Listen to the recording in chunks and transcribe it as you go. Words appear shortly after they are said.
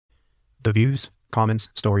The views, comments,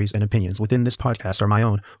 stories, and opinions within this podcast are my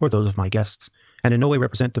own or those of my guests, and in no way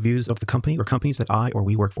represent the views of the company or companies that I or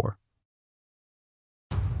we work for.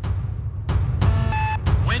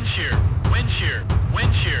 Wind shear, wind shear,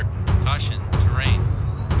 wind shear. Caution, terrain.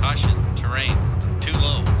 Caution, terrain. Too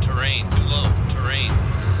low, terrain. Too low, terrain.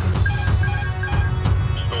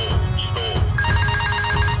 Stall.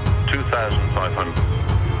 2,500.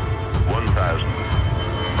 1,000.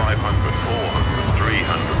 500, 400,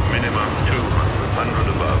 300, minimum 200, 100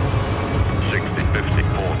 above. 60, 50,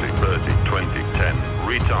 40, 30, 20, 10.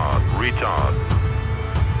 Retard.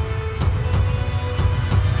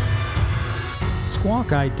 Squawk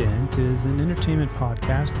Ident is an entertainment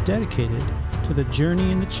podcast dedicated to the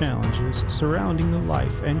journey and the challenges surrounding the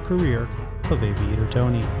life and career of Aviator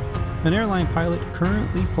Tony, an airline pilot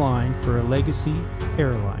currently flying for a legacy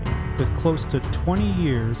airline with close to 20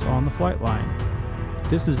 years on the flight line.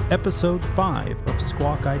 This is episode 5 of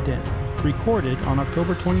Squawk Ident, recorded on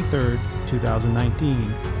October 23rd,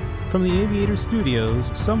 2019, from the Aviator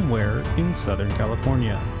Studios somewhere in Southern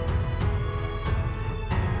California.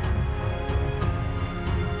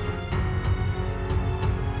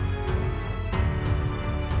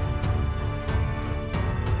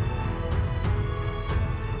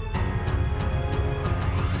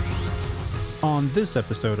 On this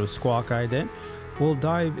episode of Squawk Ident, we'll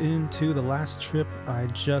dive into the last trip I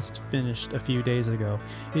just finished a few days ago.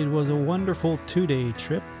 It was a wonderful 2-day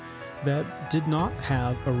trip that did not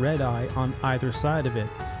have a red eye on either side of it.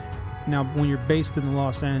 Now, when you're based in the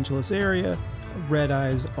Los Angeles area, red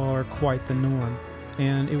eyes are quite the norm,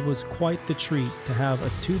 and it was quite the treat to have a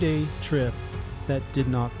 2-day trip that did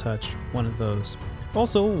not touch one of those.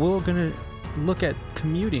 Also, we're going to look at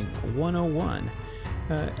commuting 101.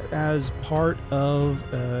 As part of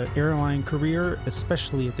airline career,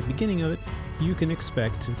 especially at the beginning of it, you can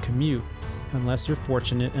expect to commute unless you're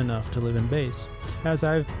fortunate enough to live in base. As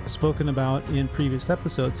I've spoken about in previous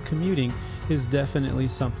episodes, commuting is definitely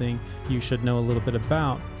something you should know a little bit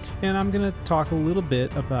about, and I'm going to talk a little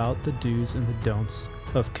bit about the do's and the don'ts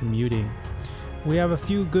of commuting. We have a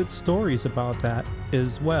few good stories about that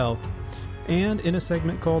as well, and in a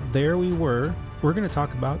segment called There We Were, we're going to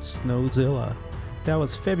talk about Snowzilla. That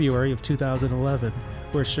was February of 2011,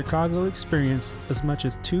 where Chicago experienced as much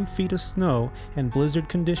as 2 feet of snow and blizzard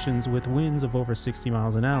conditions with winds of over 60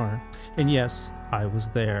 miles an hour. And yes, I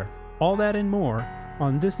was there. All that and more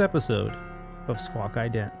on this episode of Squawk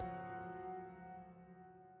Ident.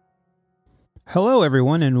 Hello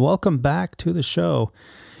everyone, and welcome back to the show.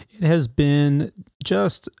 It has been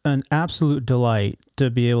just an absolute delight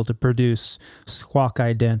to be able to produce Squawk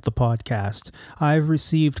Ident, the podcast. I've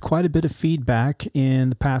received quite a bit of feedback in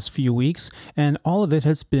the past few weeks, and all of it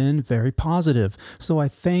has been very positive. So I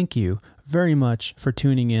thank you very much for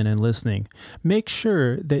tuning in and listening. Make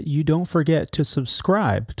sure that you don't forget to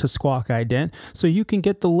subscribe to Squawk Ident so you can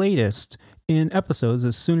get the latest in episodes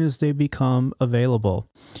as soon as they become available.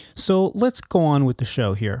 So let's go on with the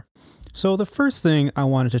show here. So the first thing I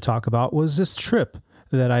wanted to talk about was this trip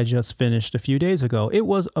that I just finished a few days ago. It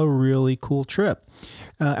was a really cool trip.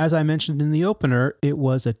 As I mentioned in the opener, it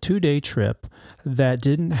was a 2-day trip that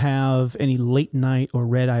didn't have any late night or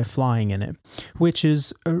red eye flying in it, which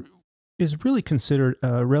is really considered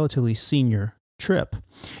a relatively senior trip.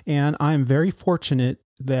 And I'm very fortunate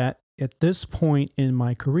that at this point in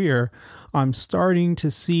my career, I'm starting to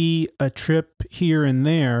see a trip here and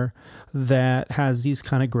there that has these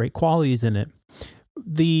kind of great qualities in it.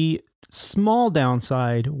 The small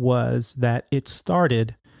downside was that it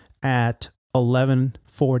started at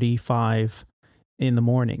 11:45 in the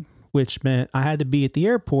morning, which meant I had to be at the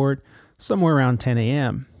airport somewhere around 10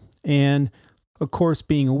 a.m. And of course,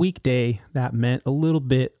 being a weekday, that meant a little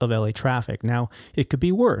bit of LA traffic. Now, it could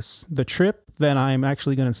be worse. The trip that I'm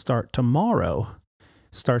actually going to start tomorrow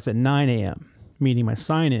starts at 9 a.m., meaning my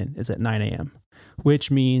sign-in is at 9 a.m., which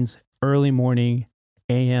means early morning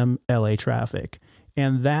AM LA traffic.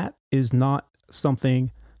 And that is not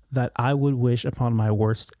something that I would wish upon my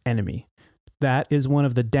worst enemy. That is one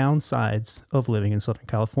of the downsides of living in Southern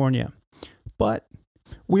California. But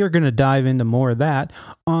we are going to dive into more of that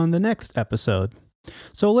on the next episode.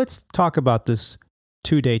 So let's talk about this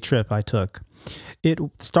 2-day trip I took. It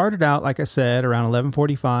started out, like I said, around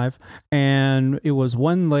 11:45, and it was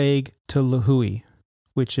one leg to Lihue,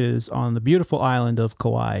 which is on the beautiful island of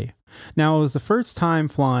Kauai. Now, it was the first time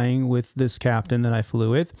flying with this captain that I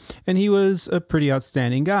flew with, and he was a pretty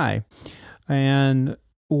outstanding guy. And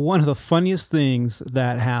one of the funniest things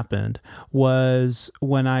that happened was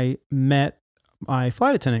when I met my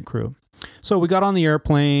flight attendant crew. So we got on the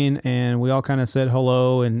airplane and we all kind of said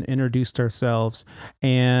hello and introduced ourselves.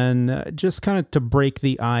 And just kind of to break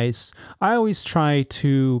the ice, I always try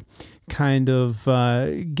to kind of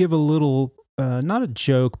give a little, not a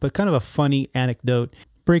joke, but kind of a funny anecdote,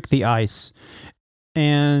 break the ice.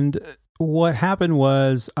 And what happened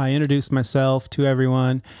was I introduced myself to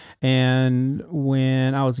everyone. And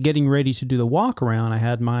when I was getting ready to do the walk around, I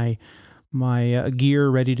had my gear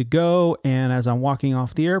ready to go. And as I'm walking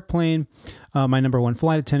off the airplane, my number one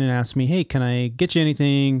flight attendant asked me, "Hey, can I get you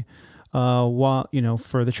anything for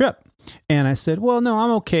the trip?" And I said, "Well, no, I'm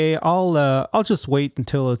okay. I'll just wait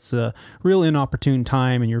until it's a real inopportune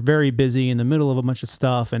time and you're very busy in the middle of a bunch of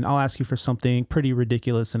stuff, and I'll ask you for something pretty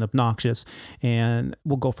ridiculous and obnoxious, and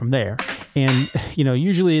we'll go from there." And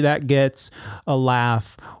usually that gets a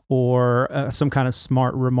laugh or some kind of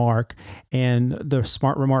smart remark. And the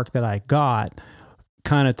smart remark that I got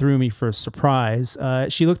kind of threw me for a surprise.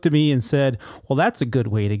 She looked at me and said, "Well, that's a good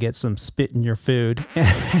way to get some spit in your food." And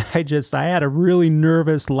I had a really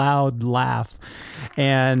nervous, loud laugh.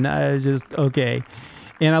 And I just, okay.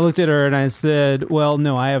 And I looked at her and I said, "Well,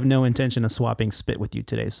 no, I have no intention of swapping spit with you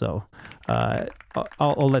today. So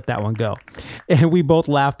I'll let that one go." And we both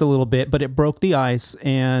laughed a little bit, but it broke the ice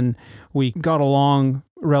and we got along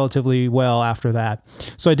relatively well after that.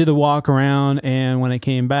 So I did the walk around, and when I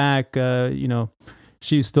came back,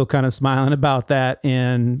 she was still kind of smiling about that.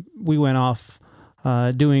 And we went off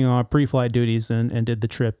doing our pre-flight duties and did the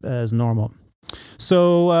trip as normal.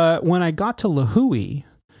 So when I got to Lihue,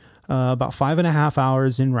 about 5.5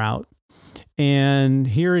 hours en route, and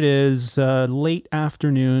here it is, late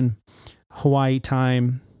afternoon, Hawaii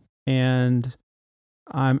time, and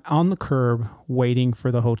I'm on the curb waiting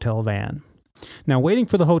for the hotel van. Now, waiting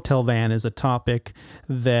for the hotel van is a topic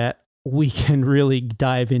that we can really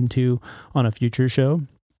dive into on a future show,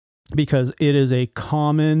 because it is a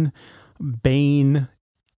common bane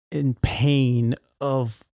and pain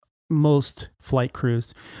of most flight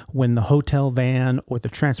crews when the hotel van or the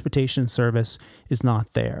transportation service is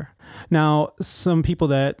not there. Now, some people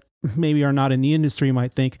that maybe are not in the industry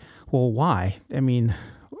might think, well, why? I mean,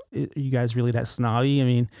 you guys really that snobby? I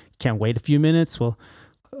mean, can't wait a few minutes? Well,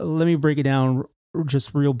 let me break it down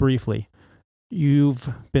just real briefly. You've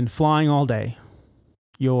been flying all day.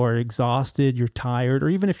 You're exhausted, you're tired, or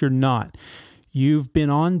even if you're not, you've been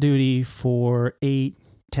on duty for 8,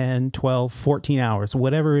 10, 12, 14 hours,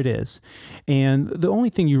 whatever it is. And the only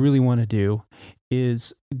thing you really want to do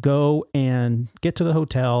is go and get to the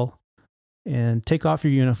hotel and take off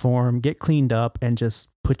your uniform, get cleaned up, and just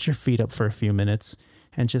put your feet up for a few minutes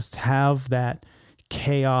and just have that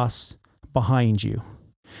chaos behind you.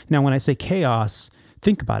 Now, when I say chaos,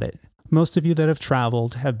 think about it. Most of you that have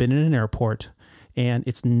traveled have been in an airport and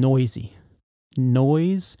it's noisy.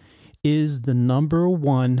 Noise is the number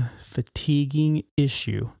one fatiguing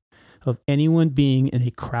issue of anyone being in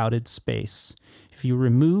a crowded space. If you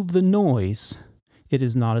remove the noise, it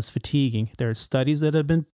is not as fatiguing. There are studies that have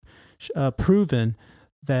been proven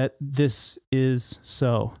that this is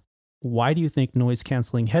so. Why do you think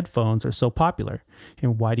noise-canceling headphones are so popular?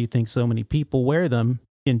 And why do you think so many people wear them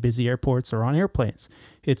in busy airports or on airplanes?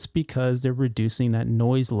 It's because they're reducing that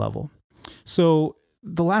noise level. So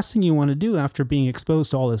the last thing you want to do after being exposed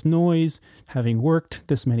to all this noise, having worked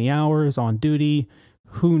this many hours on duty,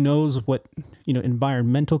 who knows what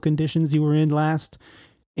environmental conditions you were in last,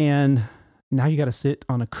 and now you got to sit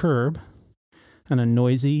on a curb, on a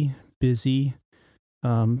noisy, busy,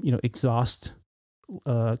 exhaust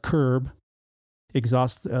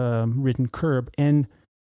ridden curb, and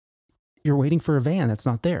you're waiting for a van that's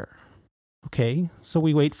not there. Okay, so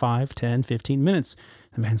we wait 5, 10, 15 minutes.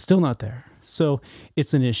 The van's still not there. So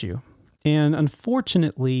it's an issue. And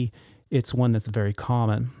unfortunately, it's one that's very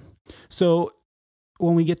common. So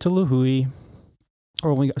when we get to Lihue,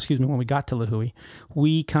 when we got to Lihue,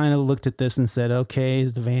 we kind of looked at this and said, okay,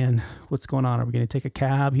 is the van, what's going on? Are we going to take a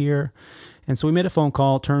cab here? And so we made a phone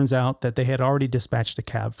call. Turns out that they had already dispatched a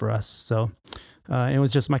cab for us. So it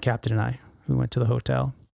was just my captain and I who went to the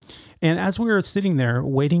hotel. And as we were sitting there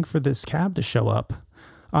waiting for this cab to show up,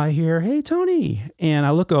 I hear, "Hey, Tony." And I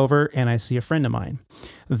look over and I see a friend of mine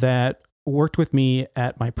that worked with me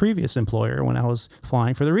at my previous employer when I was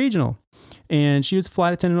flying for the regional. And she was a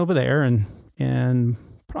flight attendant over there. And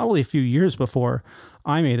probably a few years before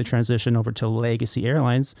I made the transition over to Legacy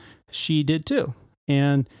Airlines, she did too.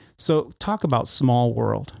 And so talk about small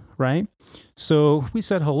world, right? So we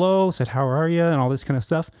said hello, said, "How are you?" and all this kind of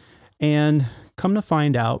stuff. And come to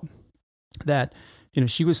find out that,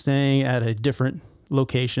 she was staying at a different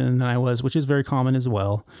location than I was, which is very common as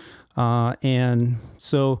well. And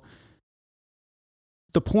so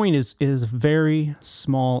the point is very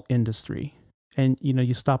small industry. And,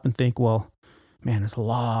 you stop and think, well, man, there's a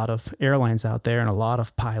lot of airlines out there and a lot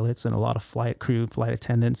of pilots and a lot of flight crew, flight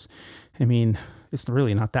attendants. I mean, it's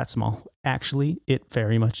really not that small. Actually, it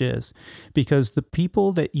very much is, because the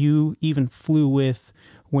people that you even flew with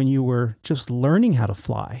when you were just learning how to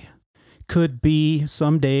fly could be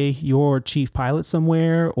someday your chief pilot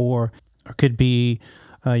somewhere, or could be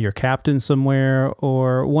your captain somewhere,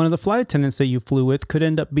 or one of the flight attendants that you flew with could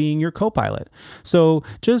end up being your co-pilot. So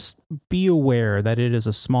just be aware that it is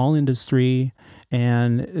a small industry,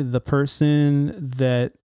 and the person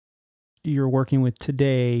that you're working with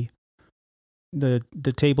today, the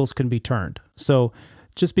tables can be turned. So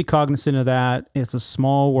just be cognizant of that. It's a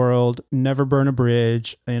small world. Never burn a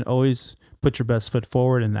bridge, and always put your best foot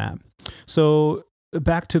forward in that. So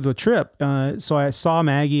back to the trip. So I saw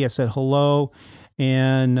Maggie. I said hello,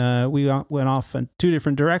 and we went off in two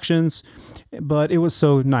different directions, but it was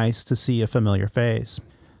so nice to see a familiar face.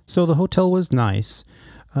 So the hotel was nice.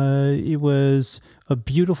 It was a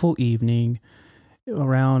beautiful evening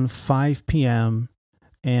around 5 p.m.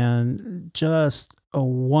 and just a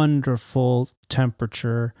wonderful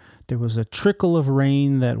temperature. There was a trickle of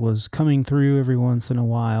rain that was coming through every once in a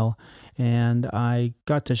while, and I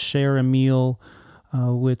got to share a meal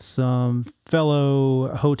with some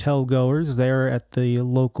fellow hotel goers there at the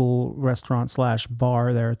local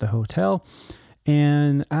restaurant/bar there at the hotel.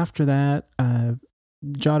 And after that, I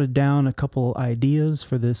jotted down a couple ideas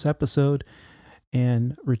for this episode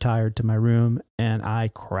and retired to my room, and I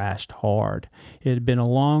crashed hard. It had been a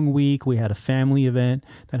long week. We had a family event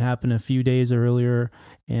that happened a few days earlier,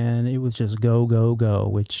 and it was just go, go, go,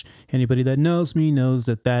 which anybody that knows me knows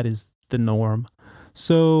that is the norm.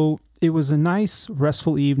 So it was a nice,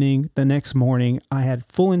 restful evening. The next morning, I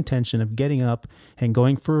had full intention of getting up and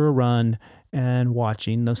going for a run and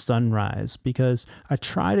watching the sunrise, because I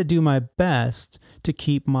try to do my best to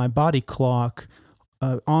keep my body clock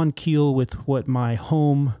on keel with what my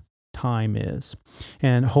home time is.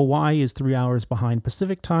 And Hawaii is 3 hours behind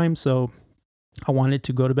Pacific time, so I wanted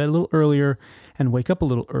to go to bed a little earlier and wake up a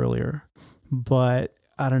little earlier. But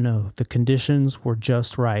I don't know, the conditions were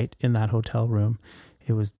just right in that hotel room.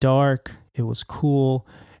 It was dark, it was cool,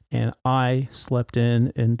 and I slept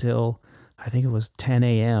in until I think it was 10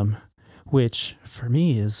 a.m., which for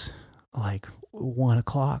me is like 1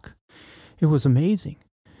 o'clock. It was amazing.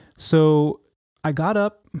 So I got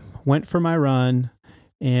up, went for my run,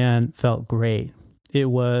 and felt great. It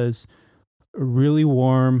was really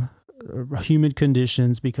warm, humid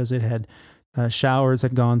conditions because it had showers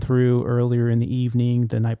had gone through earlier in the evening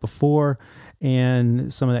the night before,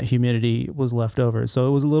 and some of that humidity was left over. So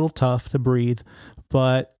it was a little tough to breathe,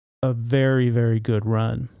 but a very, very good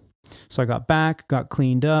run. So I got back, got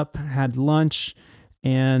cleaned up, had lunch,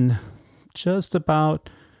 and just about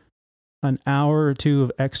an hour or two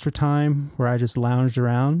of extra time where I just lounged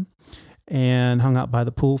around and hung out by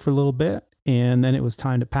the pool for a little bit. And then it was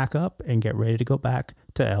time to pack up and get ready to go back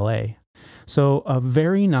to LA. So a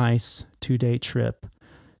very nice 2-day trip.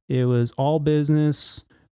 It was all business,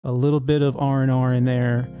 a little bit of R&R in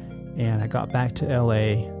there, and I got back to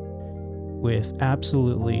LA with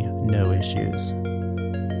absolutely no issues.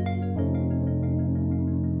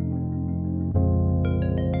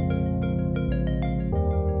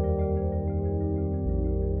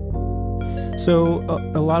 So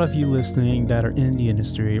a lot of you listening that are in the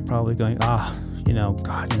industry are probably going, God,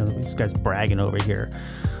 this guy's bragging over here.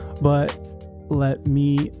 But let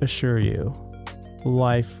me assure you,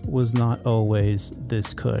 life was not always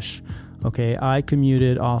this cush. Okay, I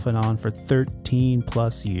commuted off and on for 13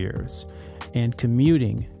 plus years, and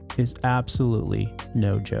commuting is absolutely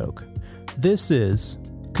no joke. This is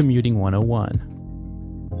Commuting 101.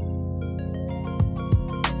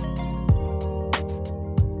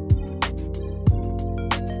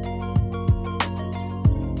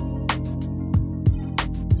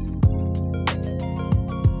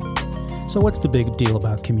 So what's the big deal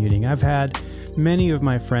about commuting? I've had many of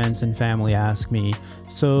my friends and family ask me,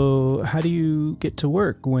 so how do you get to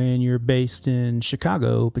work when you're based in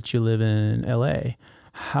Chicago, but you live in LA?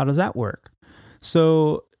 How does that work?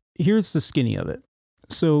 So here's the skinny of it.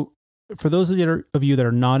 So for those of you that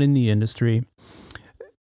are not in the industry,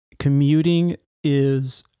 commuting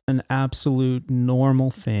is an absolute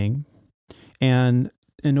normal thing. And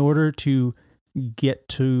in order to get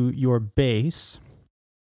to your base,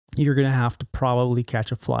 you're going to have to probably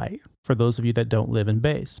catch a flight for those of you that don't live in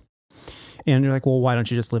base. And you're like, well, why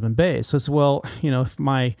don't you just live in base? So it's, well, if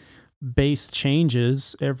my base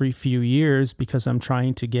changes every few years because I'm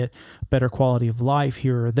trying to get better quality of life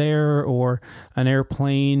here or there, or an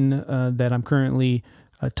airplane that I'm currently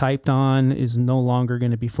typed on is no longer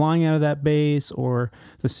going to be flying out of that base, or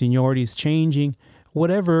the seniority is changing,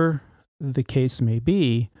 whatever the case may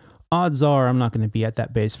be, odds are I'm not going to be at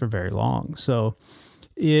that base for very long. So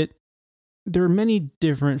there are many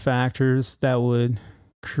different factors that would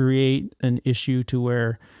create an issue to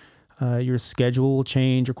where your schedule will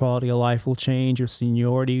change, your quality of life will change, your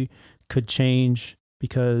seniority could change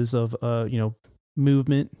because of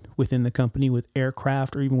movement within the company with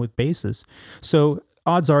aircraft or even with bases. So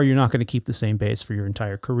odds are you're not going to keep the same base for your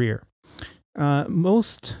entire career.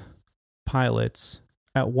 Most pilots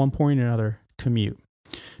at one point or another commute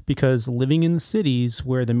because living in the cities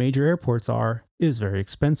where the major airports are is very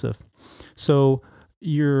expensive. So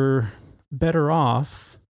you're better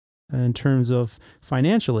off in terms of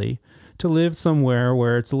financially to live somewhere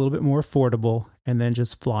where it's a little bit more affordable and then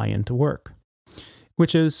just fly into work,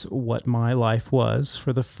 which is what my life was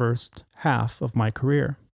for the first half of my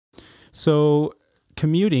career. So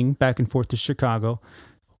commuting back and forth to Chicago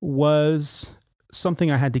was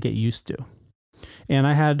something I had to get used to. And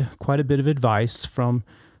I had quite a bit of advice from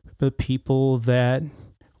the people that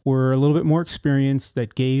were a little bit more experienced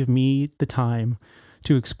that gave me the time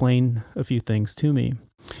to explain a few things to me.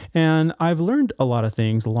 And I've learned a lot of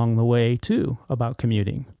things along the way too about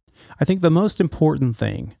commuting. I think the most important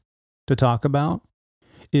thing to talk about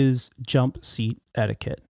is jump seat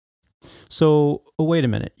etiquette. So wait a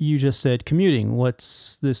minute, you just said commuting.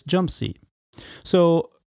 What's this jump seat? So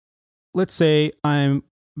let's say I'm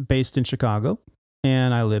based in Chicago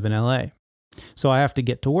and I live in LA. So I have to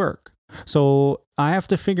get to work. So I have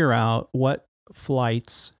to figure out what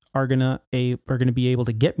flights are gonna be able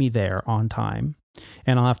to get me there on time.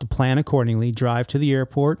 And I'll have to plan accordingly, drive to the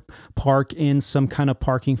airport, park in some kind of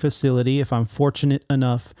parking facility. If I'm fortunate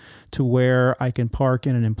enough to where I can park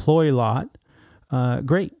in an employee lot,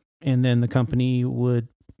 great. And then the company would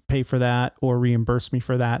pay for that or reimburse me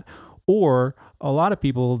for that. Or a lot of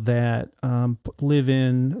people that live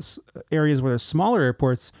in areas where there's smaller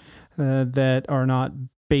airports that are not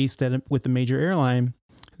based with the major airline,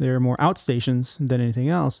 they're more outstations than anything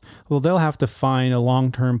else. Well, they'll have to find a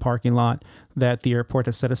long-term parking lot that the airport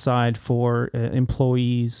has set aside for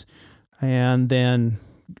employees and then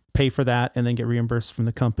pay for that and then get reimbursed from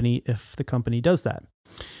the company if the company does that.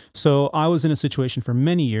 So I was in a situation for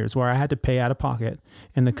many years where I had to pay out of pocket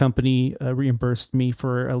and the company reimbursed me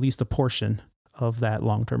for at least a portion of that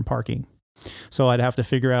long-term parking. So I'd have to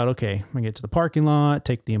figure out, okay, I get to the parking lot,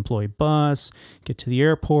 take the employee bus, get to the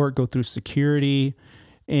airport, go through security,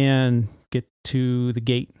 and get to the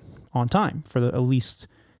gate on time for at least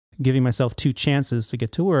giving myself 2 chances to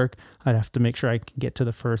get to work. I'd have to make sure I can get to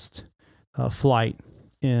the first flight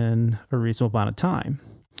in a reasonable amount of time.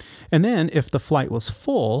 And then if the flight was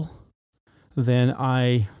full, then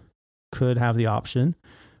I could have the option,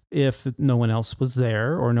 if no one else was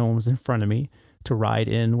there or no one was in front of me, to ride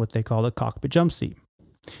in what they call the cockpit jump seat.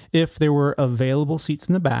 If there were available seats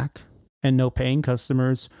in the back and no paying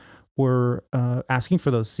customers were asking for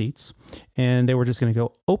those seats and they were just going to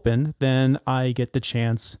go open, then I get the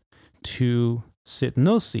chance to sit in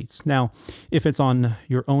those seats. Now, if it's on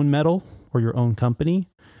your own metal or your own company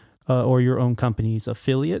or your own company's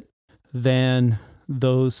affiliate, then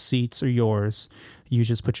those seats are yours. You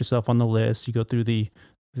just put yourself on the list. You go through the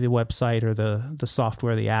website or the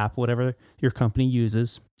software, the app, whatever your company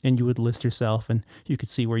uses, and you would list yourself and you could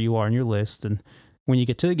see where you are in your list. And when you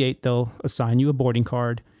get to the gate, they'll assign you a boarding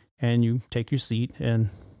card and you take your seat and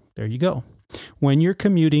there you go. When you're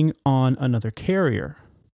commuting on another carrier,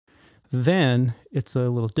 then it's a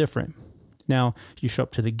little different. Now, you show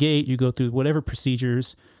up to the gate, you go through whatever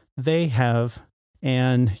procedures they have,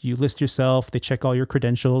 and you list yourself. They check all your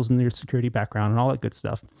credentials and your security background and all that good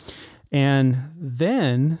stuff. And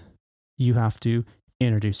then you have to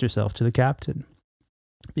introduce yourself to the captain,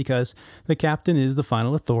 because the captain is the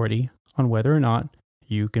final authority on whether or not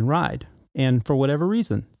you can ride. And for whatever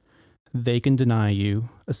reason, they can deny you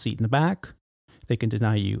a seat in the back. They can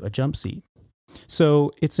deny you a jump seat.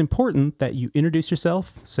 So it's important that you introduce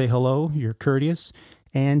yourself, say hello, you're courteous,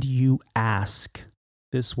 and you ask.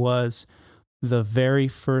 This was the very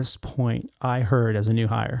first point I heard as a new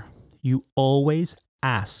hire. You always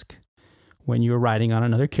ask when you're riding on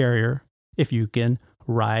another carrier if you can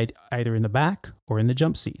ride either in the back or in the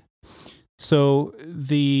jump seat. So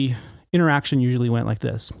the interaction usually went like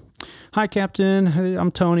this. Hi, Captain.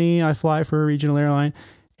 I'm Tony. I fly for a regional airline,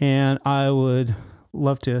 and I would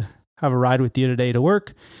love to have a ride with you today to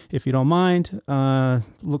work, if you don't mind.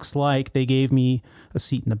 Looks like they gave me a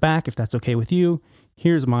seat in the back, if that's okay with you.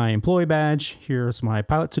 Here's my employee badge. Here's my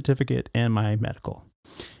pilot certificate and my medical.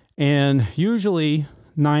 And usually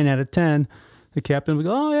 9 out of 10, the captain will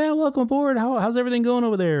go, oh yeah, welcome aboard. How's everything going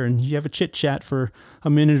over there? And you have a chit chat for a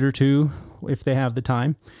minute or two if they have the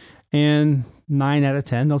time. And 9 out of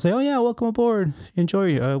 10, they'll say, oh yeah, welcome aboard.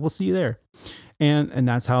 Enjoy. We'll see you there. And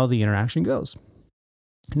that's how the interaction goes.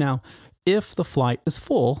 Now, if the flight is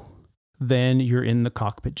full, then you're in the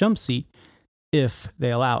cockpit jump seat if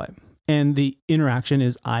they allow it. And the interaction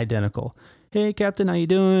is identical. Hey, Captain, how you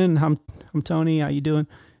doing? I'm Tony. How you doing?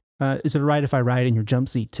 Is it all right if I ride in your jump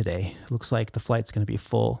seat today? It looks like the flight's going to be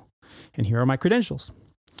full. And here are my credentials.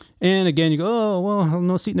 And again, you go, oh, well,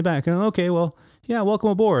 no seat in the back. Okay, well, yeah,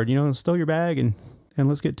 welcome aboard. Stow your bag and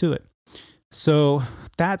let's get to it. So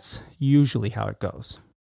that's usually how it goes.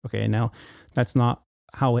 Okay, now that's not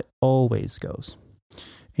how it always goes.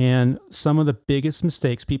 And some of the biggest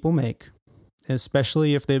mistakes people make,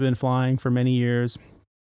 especially if they've been flying for many years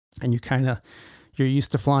and you're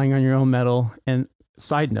used to flying on your own metal. And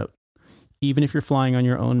side note, even if you're flying on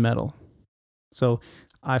your own metal. So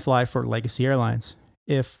I fly for Legacy Airlines.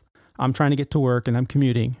 If I'm trying to get to work and I'm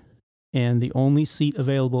commuting and the only seat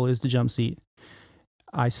available is the jump seat,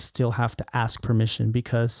 I still have to ask permission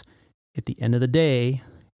because at the end of the day,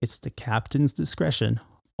 it's the captain's discretion,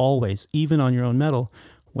 always, even on your own metal,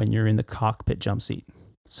 when you're in the cockpit jump seat.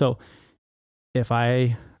 So if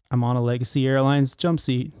I'm on a Legacy Airlines jump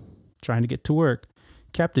seat trying to get to work,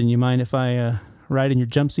 Captain, you mind if I ride in your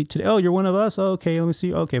jump seat today? Oh, you're one of us? Oh, okay, let me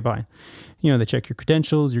see. Okay, fine. They check your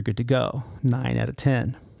credentials, you're good to go. 9 out of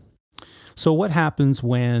 10. So what happens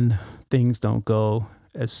when things don't go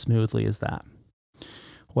as smoothly as that?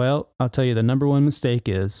 Well, I'll tell you, the number one mistake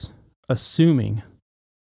is assuming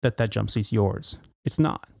that jump seat's yours. It's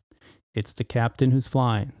not. It's the captain who's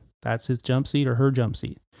flying. That's his jump seat or her jump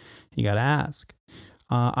seat. You got to ask.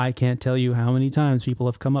 I can't tell you how many times people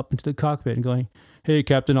have come up into the cockpit and going, hey,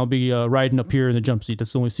 Captain, I'll be riding up here in the jump seat.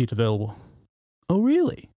 That's the only seat available. Oh,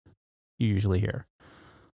 really? You usually hear.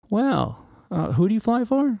 Well, who do you fly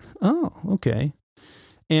for? Oh, okay.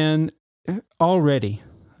 And already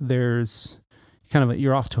there's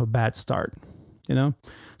you're off to a bad start,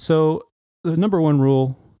 So the number one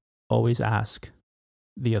rule, always ask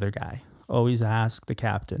the other guy. Always ask the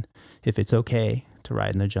captain if it's okay to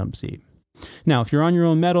ride in the jump seat. Now, if you're on your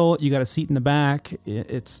own metal, you got a seat in the back,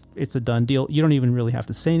 it's a done deal. You don't even really have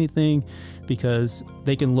to say anything because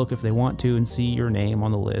they can look if they want to and see your name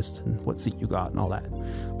on the list and what seat you got and all that.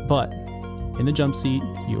 But in the jump seat,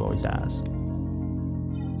 you always ask.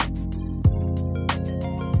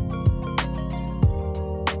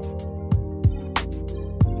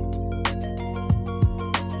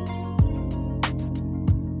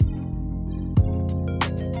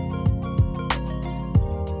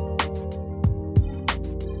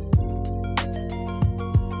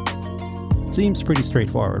 Seems pretty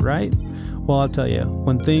straightforward, right? Well, I'll tell you,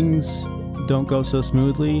 when things don't go so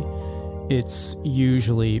smoothly, it's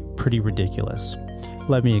usually pretty ridiculous.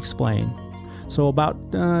 Let me explain. So about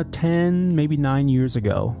 10, maybe 9 years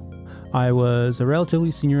ago, I was a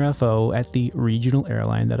relatively senior FO at the regional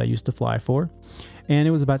airline that I used to fly for. And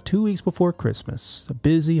it was about 2 weeks before Christmas, a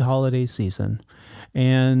busy holiday season.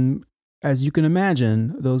 And as you can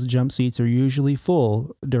imagine, those jump seats are usually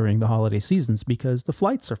full during the holiday seasons because the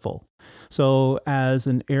flights are full. So as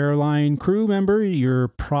an airline crew member, you're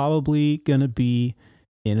probably going to be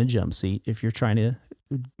in a jump seat if you're trying to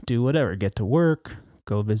do whatever, get to work,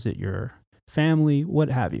 go visit your family, what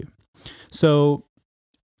have you. So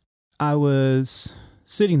I was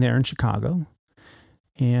sitting there in Chicago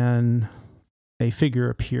and a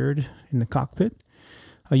figure appeared in the cockpit,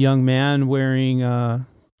 a young man wearing a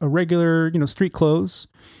regular, street clothes.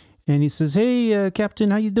 And he says, hey, Captain,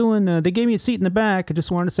 how you doing? They gave me a seat in the back. I just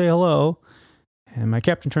wanted to say hello. And my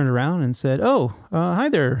captain turned around and said, oh, hi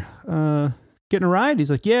there. Getting a ride? He's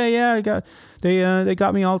like, yeah, they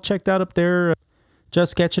got me all checked out up there.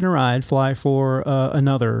 Just catching a ride, fly for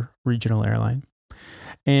another regional airline.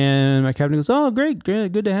 And my captain goes, oh, great,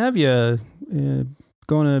 good to have you.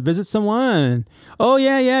 Going to visit someone? Oh,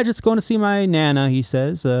 yeah, just going to see my Nana, he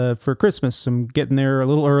says, for Christmas. I'm getting there a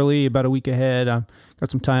little early, about a week ahead. I've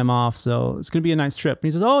got some time off, so it's going to be a nice trip. And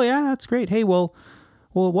he says, oh, yeah, that's great. Hey, well,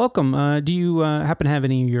 welcome. Do you happen to have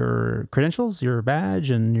any of your credentials, your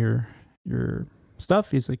badge, and your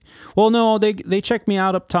stuff? He's like, well, no, they checked me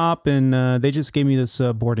out up top, and they just gave me this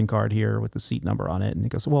boarding card here with the seat number on it. And he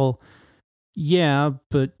goes, well, yeah,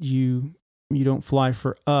 but you don't fly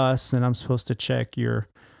for us, and I'm supposed to check your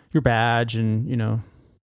badge and,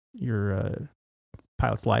 your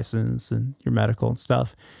pilot's license and your medical and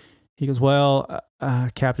stuff. He goes, well,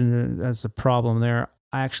 Captain, there's a problem there.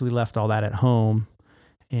 I actually left all that at home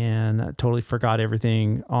and I totally forgot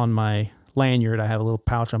everything on my lanyard. I have a little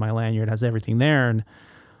pouch on my lanyard, it has everything there, and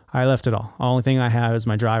I left it all. The only thing I have is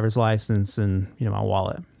my driver's license and, my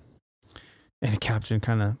wallet. And the captain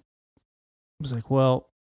kind of was like, well,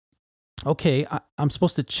 okay, I'm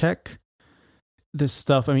supposed to check this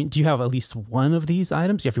stuff. I mean, do you have at least one of these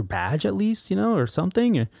items? Do you have your badge at least, or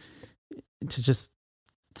something to just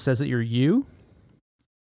says that you're you?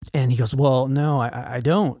 And he goes, well, no, I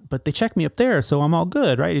don't, but they checked me up there, so I'm all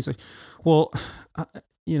good, right? He's like, well, I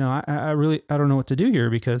don't know what to do here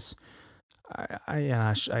because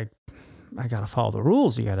I got to follow the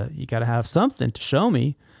rules. You gotta have something to show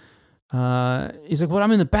me. He's like, well,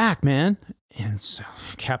 I'm in the back, man. And so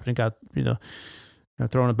Captain got,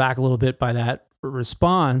 thrown aback a little bit by that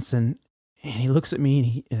response. And he looks at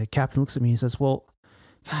me and the captain looks at me and says, well,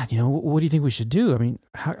 God, what do you think we should do? I mean,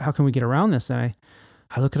 how can we get around this? And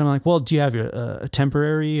I look at him like, well, do you have a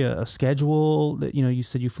temporary a schedule that, you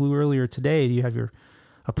said you flew earlier today? Do you have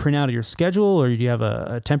a printout of your schedule, or do you have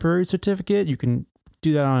a temporary certificate? You can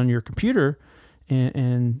do that on your computer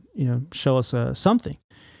and show us something.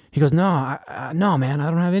 He goes, no, no, man,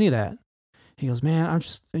 I don't have any of that. He goes, man, I'm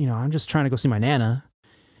just trying to go see my Nana.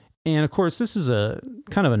 And of course, this is a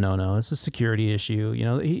kind of a no-no. It's a security issue.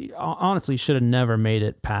 He honestly should have never made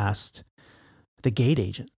it past the gate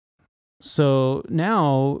agent. So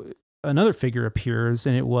now another figure appears,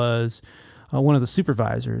 and it was one of the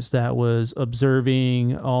supervisors that was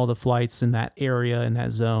observing all the flights in that area, in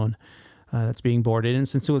that zone that's being boarded. And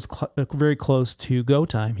since it was very close to go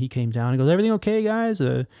time, he came down and goes, everything okay, guys?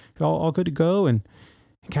 All good to go? And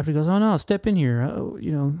Captain goes, oh, no, step in here.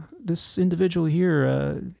 This individual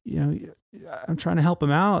here, I'm trying to help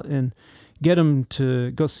him out and get him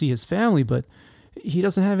to go see his family, but he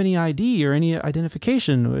doesn't have any ID or any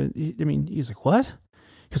identification. I mean, he's like, what?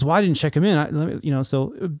 Because well, I didn't check him in.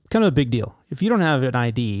 So kind of a big deal. If you don't have an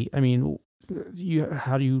ID, I mean,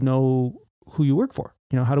 how do you know who you work for?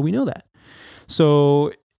 How do we know that?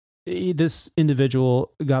 So this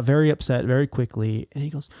individual got very upset very quickly, and he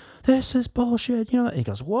goes, this is bullshit. And he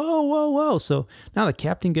goes, whoa, whoa, whoa. So now the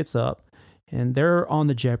captain gets up, and they're on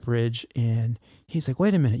the jet bridge, and he's like,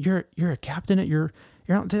 wait a minute, you're a captain you're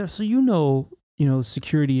out there, so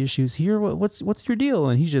security issues here. What's your deal?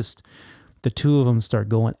 And the two of them start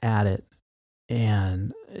going at it.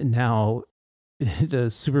 And now the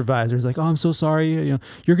supervisor's like, oh, I'm so sorry.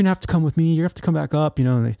 You're going to have to come with me. You have to come back up,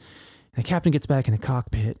 and the captain gets back in the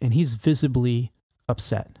cockpit, and he's visibly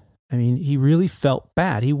upset. I mean, he really felt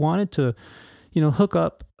bad. He wanted to, hook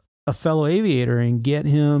up a fellow aviator and get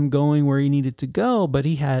him going where he needed to go, but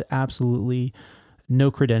he had absolutely no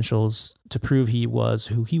credentials to prove he was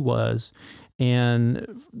who he was.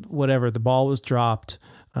 And whatever, the ball was dropped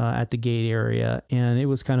at the gate area, and it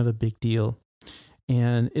was kind of a big deal.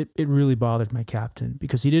 And it really bothered my captain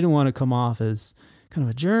because he didn't want to come off as kind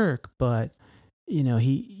of a jerk, but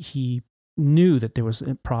he knew that there was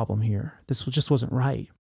a problem here. This just wasn't right.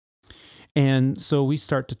 And so we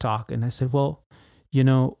start to talk, and I said, well,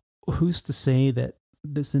 who's to say that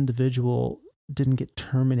this individual didn't get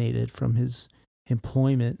terminated from his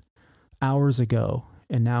employment hours ago?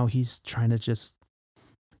 And now he's trying to just,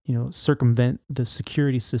 circumvent the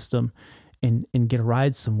security system and get a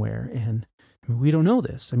ride somewhere. And I mean, we don't know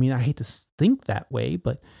this. I mean, I hate to think that way,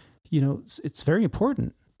 but, it's very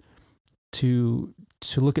important to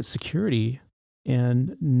look at security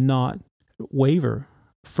and not waver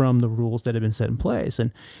from the rules that have been set in place.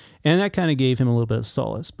 And that kind of gave him a little bit of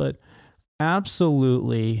solace. But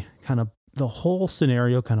absolutely, kind of the whole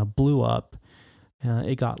scenario kind of blew up.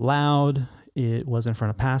 It got loud. It was in front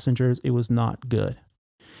of passengers. It was not good.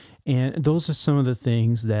 And those are some of the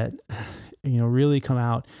things that, really come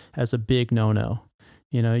out as a big no-no.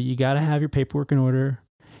 You got to have your paperwork in order.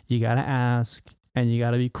 You got to ask, and you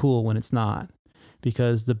got to be cool when it's not,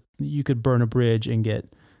 because you could burn a bridge and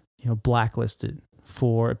get, blacklisted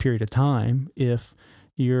for a period of time if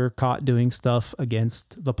you're caught doing stuff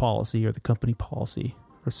against the policy or the company policy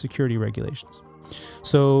or security regulations.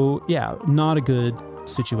 So yeah, not a good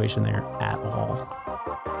situation there at all.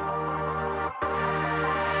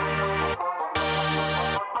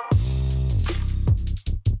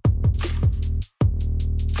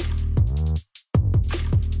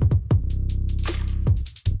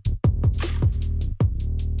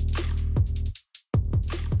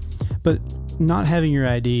 But not having your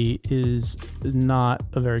ID is not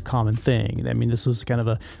a very common thing. I mean, this was kind of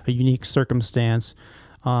a unique circumstance.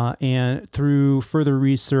 And through further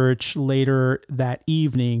research later that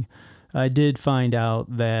evening, I did find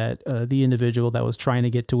out that the individual that was trying to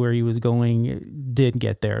get to where he was going did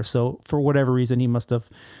get there. So for whatever reason, he must have,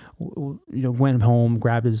 went home,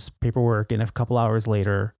 grabbed his paperwork, and a couple hours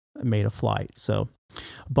later made a flight. So,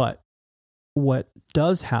 but what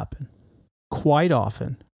does happen quite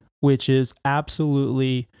often which is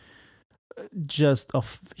absolutely just a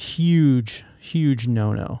huge, huge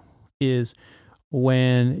no-no, is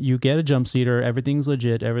when you get a jump seater, everything's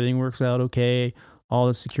legit, everything works out okay, all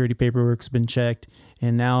the security paperwork's been checked,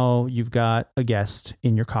 and now you've got a guest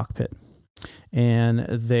in your cockpit. And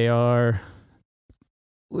they are,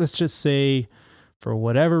 let's just say, for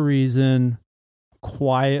whatever reason,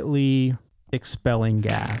 quietly expelling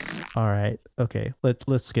gas. All right. Okay.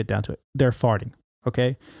 Let's get down to it. They're farting.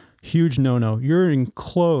 Okay. Huge no-no. You're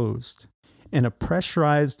enclosed in a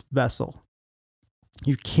pressurized vessel.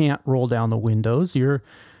 You can't roll down the windows. You're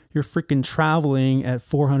freaking traveling at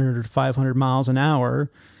 400 or 500 miles an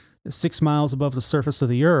hour, 6 miles above the surface of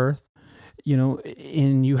the earth,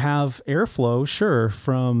 and you have airflow, sure,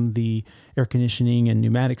 from the air conditioning and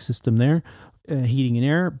pneumatic system there, heating and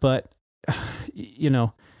air, but,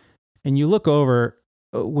 and you look over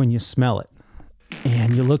when you smell it,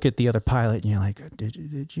 and you look at the other pilot, and you're like,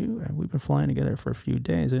 did you? We've been flying together for a few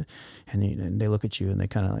days. And they look at you, and they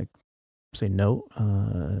kind of like say, no,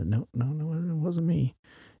 it wasn't me.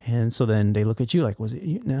 And so then they look at you like, was it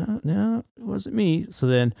you? No, it wasn't me. So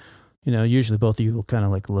then, usually both of you will kind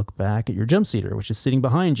of like look back at your jump seater, which is sitting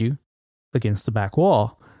behind you against the back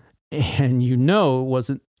wall. And it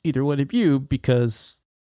wasn't either one of you because,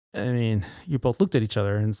 you both looked at each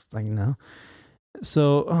other and it's like, no.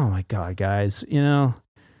 So, oh my God, guys,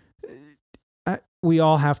 we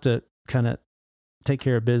all have to kind of take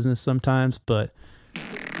care of business sometimes, but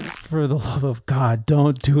for the love of God,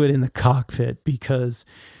 don't do it in the cockpit, because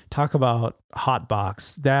talk about hot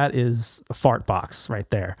box. That is a fart box right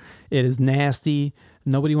there. It is nasty.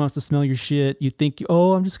 Nobody wants to smell your shit. You think,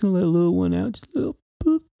 I'm just going to let a little one out. Just a little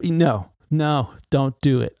poop. No, don't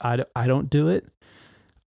do it. I don't do it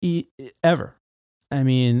ever.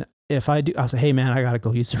 If I do, I'll say, hey man, I got to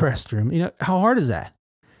go use the restroom. How hard is that?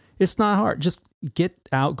 It's not hard. Just get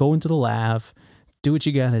out, go into the lab, do what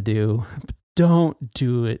you got to do. But don't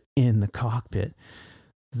do it in the cockpit.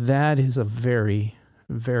 That is a very,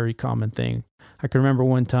 very common thing. I can remember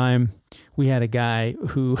one time we had a guy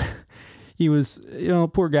who, he was,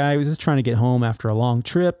 poor guy, he was just trying to get home after a long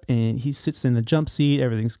trip, and he sits in the jump seat.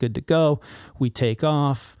 Everything's good to go. We take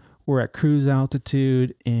off. We're at cruise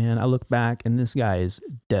altitude, and I look back, and this guy is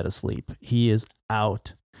dead asleep. He is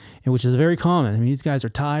out, and which is very common. These guys are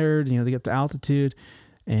tired. They get to altitude,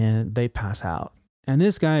 and they pass out. And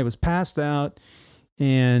this guy was passed out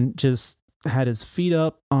and just had his feet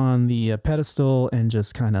up on the pedestal and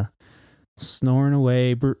just kind of snoring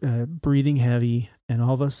away, breathing heavy. And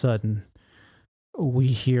all of a sudden, we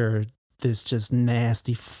hear this just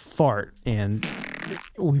nasty fart, and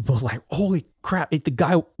we both like, holy crap. The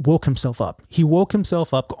guy woke himself up. He woke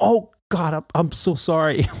himself up. Oh God, I'm so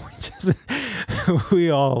sorry. We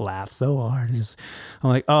all laughed so hard. I'm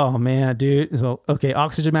like, oh man, dude. So, okay,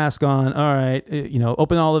 oxygen mask on. All right.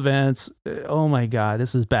 Open all the vents. Oh my God,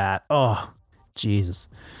 this is bad. Oh, Jesus.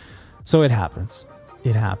 So it happens.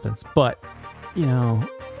 But,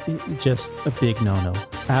 it's just a big no-no.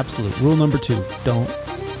 Absolute. Rule number 2, don't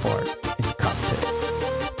fart in the cockpit.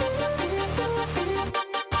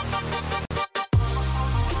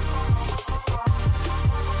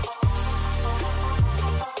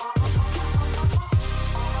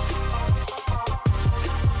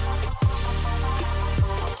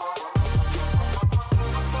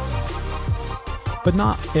 But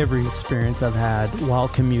not every experience I've had while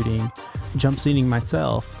commuting, jump seating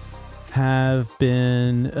myself, have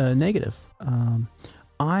been negative.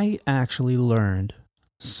 I actually learned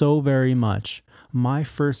so very much my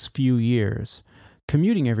first few years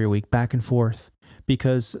commuting every week back and forth,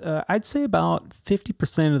 because I'd say about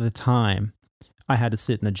 50% of the time I had to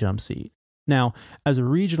sit in the jump seat. Now, as a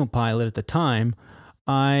regional pilot at the time,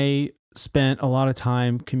 I spent a lot of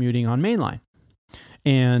time commuting on mainline.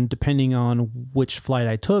 And depending on which flight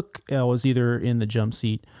I took, I was either in the jump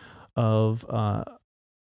seat of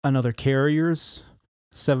another carrier's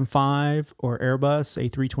 75 or Airbus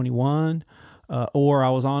A321, or I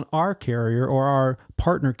was on our carrier or our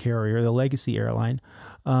partner carrier, the Legacy airline,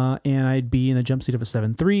 and I'd be in the jump seat of a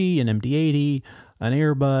 73, an MD-80, an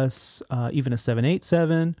Airbus, even a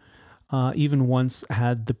 787. Even once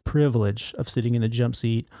had the privilege of sitting in the jump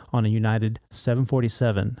seat on a United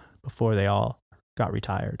 747 before they all got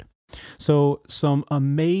retired. So some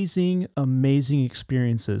amazing, amazing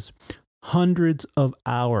experiences, hundreds of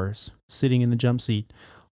hours sitting in the jump seat,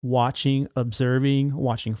 watching, observing,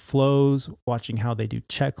 watching flows, watching how they do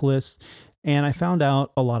checklists. And I found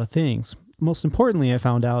out a lot of things. Most importantly, I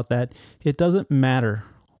found out that it doesn't matter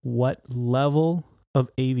what level of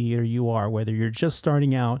aviator you are, whether you're just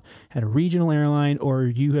starting out at a regional airline or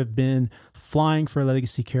you have been flying for a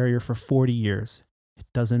legacy carrier for 40 years. It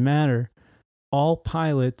doesn't matter. All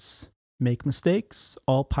pilots make mistakes.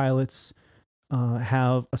 All pilots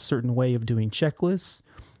have a certain way of doing checklists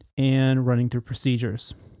and running through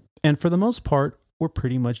procedures. And for the most part, we're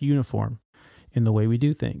pretty much uniform in the way we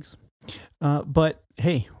do things. But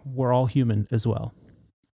hey, we're all human as well.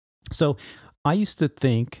 So I used to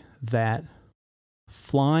think that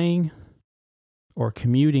flying or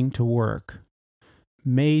commuting to work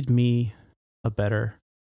made me a better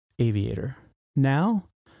aviator. Now,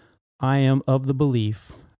 I am of the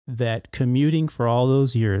belief that commuting for all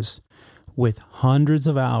those years with hundreds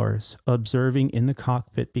of hours observing in the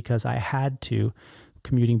cockpit because I had to,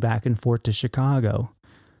 commuting back and forth to Chicago,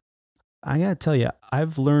 I gotta tell you,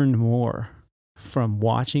 I've learned more from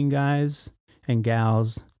watching guys and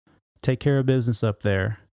gals take care of business up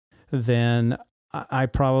there than I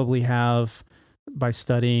probably have by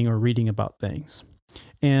studying or reading about things.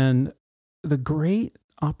 And the great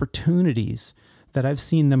opportunities that I've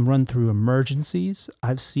seen them run through emergencies,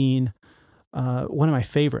 I've seen one of my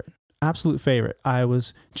absolute favorite. I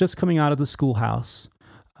was just coming out of the schoolhouse,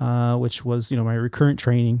 which was, my recurrent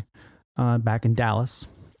training back in Dallas.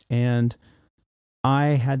 And I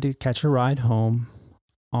had to catch a ride home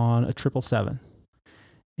on a 777.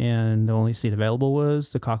 And the only seat available was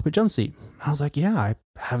the cockpit jump seat. I was like, yeah, I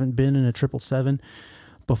haven't been in a 777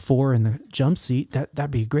 before in the jump seat.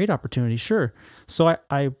 That'd be a great opportunity, sure. So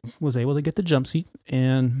I was able to get the jump seat.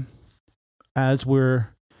 And as we're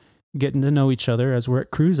getting to know each other, as we're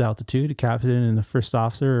at cruise altitude, the captain and the first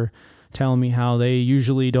officer are telling me how they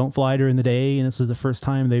usually don't fly during the day. And this is the first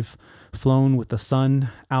time they've flown with the sun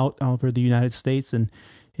out over the United States in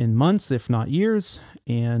months, if not years.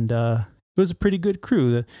 And it was a pretty good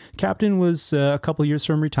crew. The captain was a couple years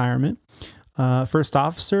from retirement. First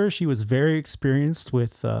officer, she was very experienced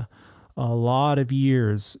with a lot of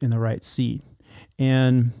years in the right seat.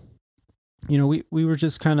 And, we were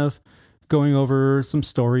just kind of going over some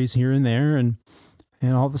stories here and there. And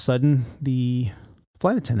all of a sudden, the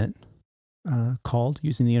flight attendant called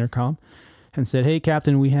using the intercom and said, "Hey,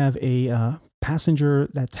 Captain, we have a passenger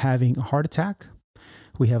that's having a heart attack.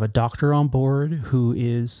 We have a doctor on board who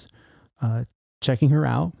is checking her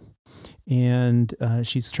out, and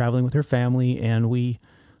she's traveling with her family, and we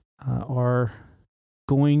are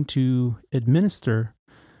going to administer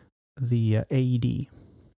the AED."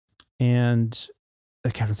 And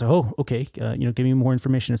the captain said, "Oh, okay, give me more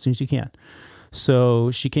information as soon as you can."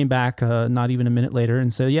 So she came back not even a minute later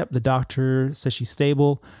and said, "Yep, the doctor says she's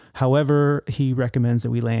stable. However, he recommends that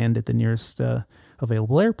we land at the nearest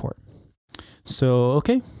available airport." So,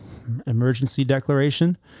 okay, emergency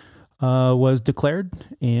declaration was declared,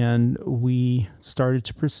 and we started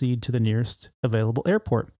to proceed to the nearest available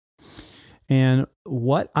airport. And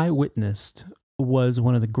what I witnessed was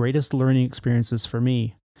one of the greatest learning experiences for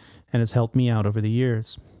me, and has helped me out over the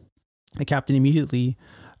years. The captain immediately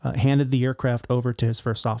handed the aircraft over to his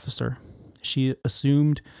first officer. She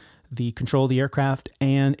assumed the control of the aircraft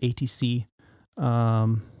and ATC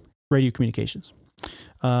radio communications.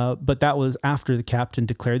 But that was after the captain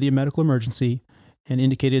declared the medical emergency and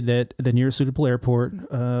indicated that the nearest suitable airport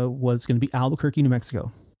was going to be Albuquerque, New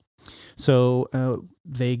Mexico. So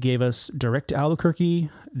they gave us direct to Albuquerque.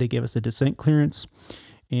 They gave us a descent clearance,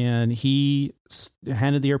 and he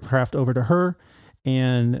handed the aircraft over to her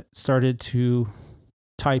and started to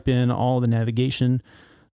type in all the navigation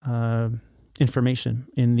information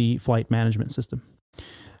in the flight management system.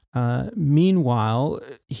 Meanwhile,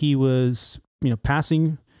 he was,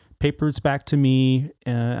 passing papers back to me.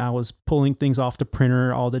 I was pulling things off the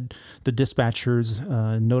printer, all the dispatcher's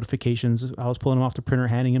notifications. I was pulling them off the printer,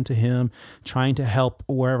 handing them to him, trying to help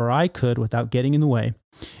wherever I could without getting in the way.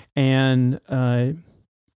 And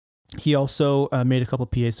he also made a couple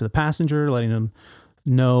of PAs to the passenger, letting them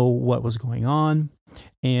know what was going on.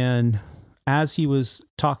 And as he was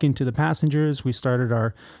talking to the passengers, we started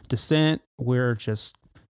our descent. We're just,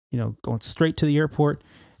 going straight to the airport,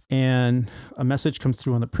 and a message comes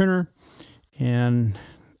through on the printer, and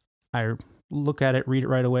I look at it, read it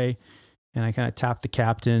right away, and I kind of tapped the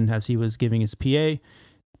captain as he was giving his PA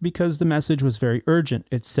because the message was very urgent.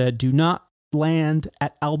 It said, "Do not land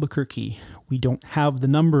at Albuquerque. We don't have the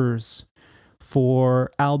numbers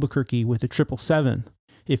for Albuquerque with the 777.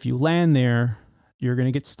 If you land there, you're going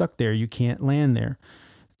to get stuck there. You can't land there.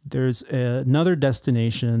 There's another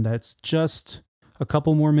destination that's just a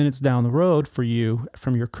couple more minutes down the road for you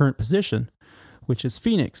from your current position, which is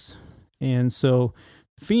Phoenix. And so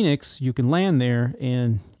Phoenix, you can land there,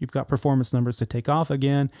 and you've got performance numbers to take off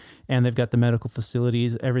again, and they've got the medical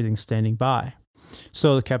facilities, everything standing by."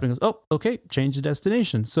 So the captain goes, "Oh, okay, change the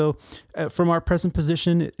destination." So from our present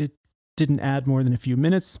position, it didn't add more than a few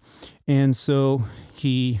minutes. And so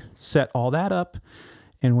he set all that up.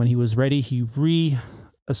 And when he was ready, he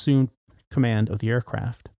reassumed command of the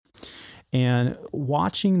aircraft. And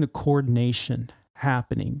watching the coordination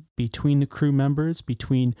happening between the crew members,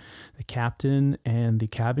 between the captain and the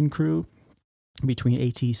cabin crew, between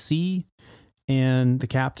ATC and the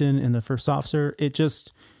captain and the first officer, it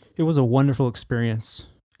was a wonderful experience.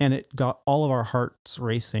 And it got all of our hearts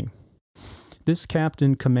racing. This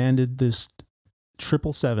captain commanded this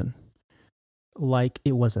 777 like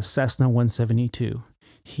it was a Cessna 172.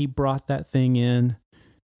 He brought that thing in.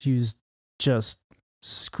 He was just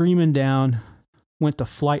screaming down, went to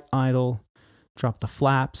flight idle, dropped the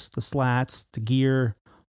flaps, the slats, the gear,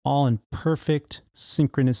 all in perfect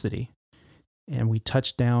synchronicity. And we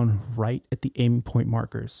touched down right at the aiming point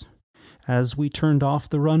markers. As we turned off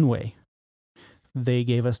the runway, they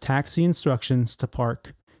gave us taxi instructions to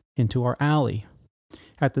park into our alley.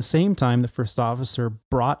 At the same time, the first officer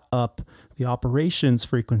brought up the operations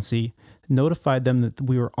frequency, notified them that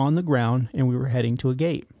we were on the ground and we were heading to a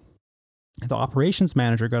gate. The operations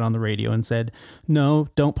manager got on the radio and said, "No,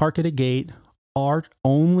 don't park at a gate. Our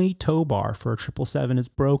only tow bar for a 777 is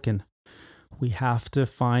broken. We have to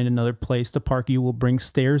find another place to park you. We'll bring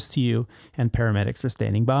stairs to you, and paramedics are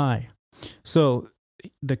standing by." So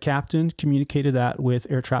the captain communicated that with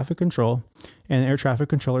air traffic control, and the air traffic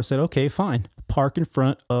controller said, "Okay, fine. Park in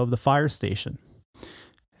front of the fire station."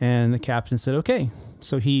 And the captain said, "Okay."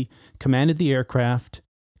 So he commanded the aircraft,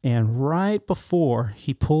 and right before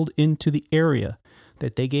he pulled into the area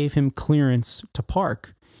that they gave him clearance to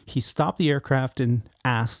park, he stopped the aircraft and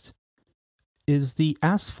asked, "Is the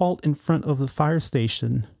asphalt in front of the fire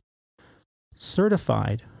station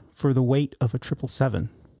certified for the weight of a 777?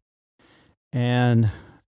 And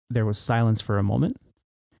there was silence for a moment.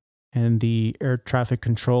 And the air traffic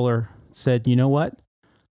controller said, "You know what?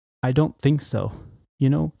 I don't think so.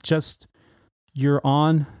 Just you're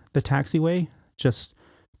on the taxiway. Just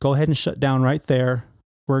go ahead and shut down right there.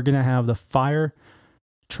 We're going to have the fire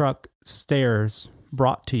truck stairs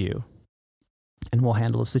brought to you, and we'll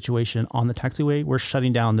handle the situation on the taxiway. We're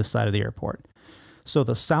shutting down this side of the airport." So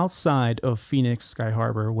the south side of Phoenix Sky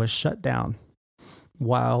Harbor was shut down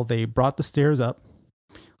while they brought the stairs up,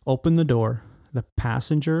 opened the door. The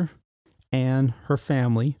passenger and her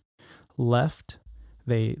family left.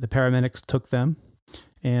 The paramedics took them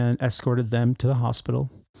and escorted them to the hospital.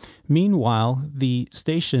 Meanwhile, the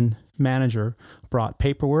station manager brought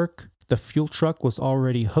paperwork. The fuel truck was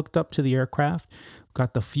already hooked up to the aircraft,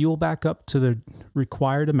 got the fuel back up to the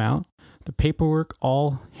required amount. The paperwork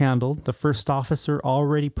all handled. The first officer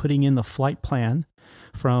already putting in the flight plan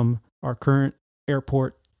from our current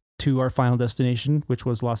airport to our final destination, which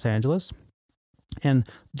was Los Angeles. And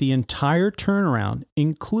the entire turnaround,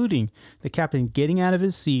 including the captain getting out of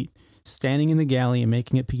his seat, standing in the galley and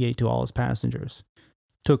making a PA to all his passengers,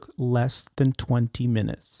 took less than 20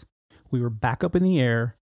 minutes. We were back up in the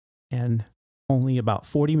air and only about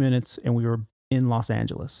 40 minutes, and we were in Los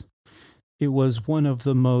Angeles. It was one of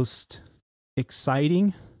the most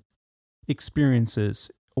exciting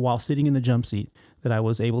experiences while sitting in the jump seat that I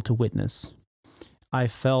was able to witness. I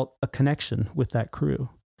felt a connection with that crew.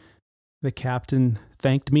 The captain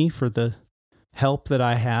thanked me for the help that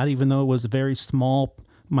I had, even though it was a very small,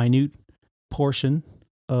 minute portion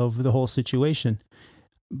of the whole situation.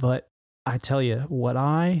 But I tell you, what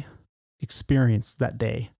I experienced that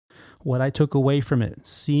day, what I took away from it,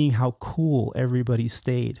 seeing how cool everybody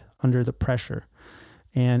stayed under the pressure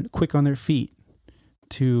and quick on their feet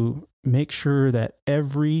to make sure that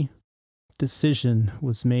every decision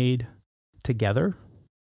was made together,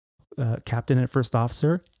 captain and first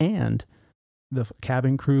officer, and the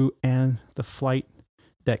cabin crew and the flight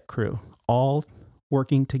deck crew, all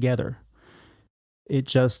working together. It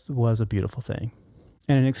just was a beautiful thing,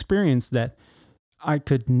 and an experience that I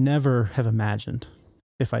could never have imagined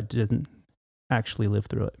if I didn't actually live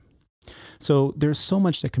through it. So there's so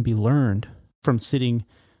much that can be learned from sitting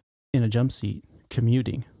in a jump seat,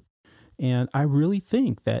 commuting. And I really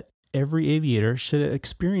think that every aviator should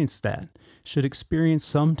experience that, should experience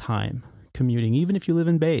some time commuting, even if you live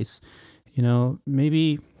in base.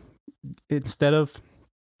 Maybe instead of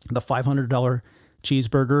the $500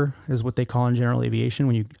 cheeseburger is what they call in general aviation,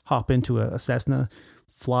 when you hop into a Cessna,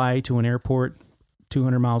 fly to an airport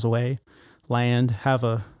 200 miles away, land, have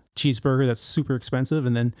a cheeseburger that's super expensive,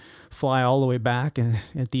 and then fly all the way back. And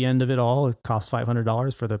at the end of it all, it costs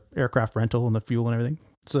 $500 for the aircraft rental and the fuel and everything.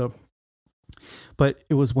 So, but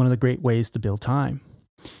it was one of the great ways to build time.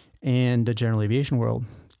 And the general aviation world.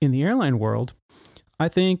 In the airline world, I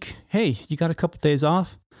think, hey, you got a couple days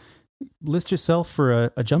off, list yourself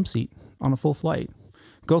for a jump seat on a full flight.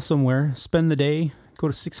 go somewhere, spend the day, go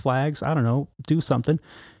to Six Flags, I don't know, do something,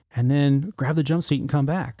 and then grab the jump seat and come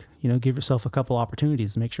back. Give yourself a couple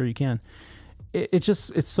opportunities to make sure you can.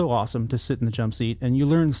 It's so awesome to sit in the jump seat, and you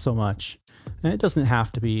learn so much. And it doesn't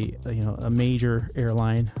have to be, a major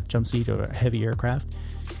airline jump seat or a heavy aircraft.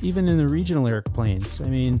 Even in the regional airplanes, I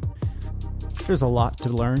mean, there's a lot to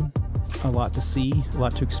learn, a lot to see, a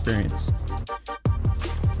lot to experience.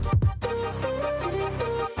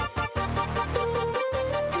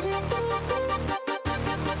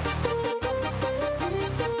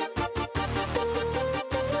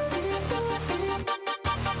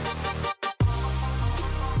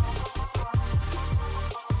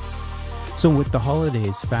 So with the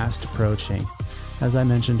holidays fast approaching, as I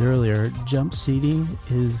mentioned earlier, jump seating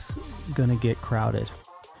is going to get crowded.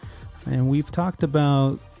 And we've talked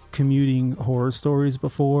about commuting horror stories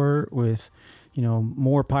before with,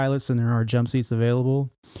 more pilots than there are jump seats available.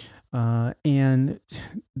 And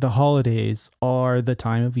the holidays are the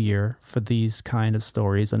time of year for these kind of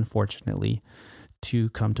stories, unfortunately, to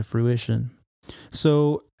come to fruition.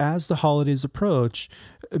 So as the holidays approach,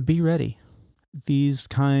 be ready. These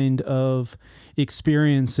kind of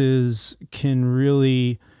experiences can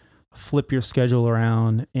really flip your schedule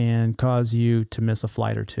around and cause you to miss a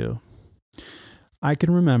flight or two. I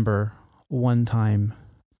can remember one time,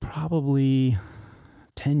 probably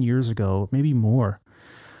 10 years ago, maybe more,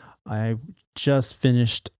 I just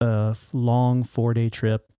finished a long 4-day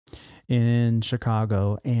trip in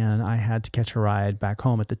Chicago, and I had to catch a ride back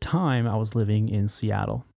home. At the time, I was living in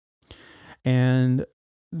Seattle. And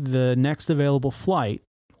the next available flight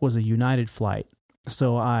was a United flight.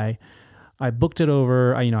 So I booked it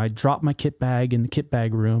over, I dropped my kit bag in the kit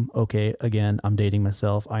bag room. Okay, again, I'm dating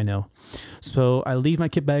myself, I know. So I leave my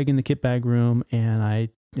kit bag in the kit bag room, and I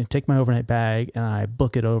take my overnight bag and I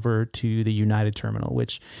book it over to the United terminal,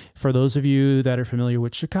 which for those of you that are familiar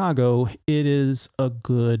with Chicago, it is a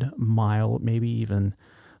good mile, maybe even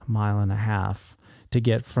a mile and a half to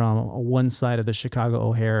get from one side of the Chicago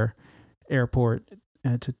O'Hare Airport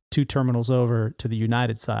to 2 terminals over to the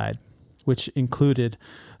United side, which included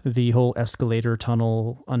the whole escalator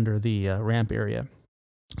tunnel under the ramp area.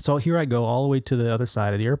 So here I go all the way to the other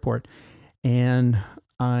side of the airport, and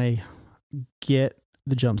I get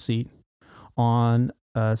the jump seat on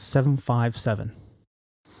 757.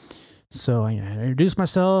 So I introduce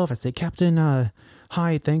myself. I say, Captain,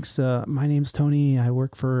 hi, thanks. My name's Tony. I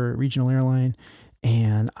work for Regional Airline.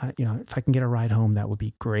 And if I can get a ride home, that would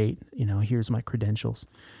be great. Here's my credentials.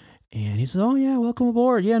 And he says, oh yeah, welcome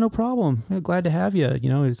aboard. Yeah, no problem. Glad to have you.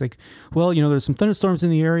 He's like, well, there's some thunderstorms in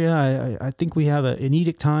the area. I think we have an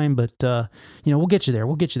edict time, but we'll get you there.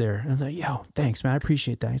 We'll get you there. And I'm like, yeah, thanks, man. I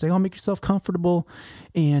appreciate that. He's like, oh, make yourself comfortable,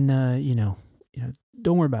 and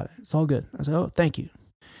don't worry about it. It's all good. I said, oh, thank you.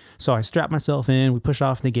 So I strap myself in. We push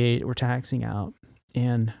off the gate. We're taxiing out,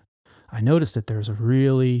 and I noticed that there's a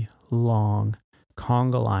really long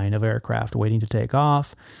conga line of aircraft waiting to take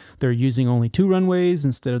off. They're using only 2 runways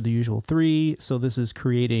instead of the usual 3, so this is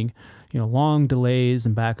creating long delays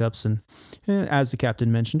and backups, and as the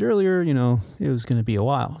captain mentioned earlier, it was going to be a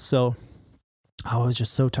while. So I was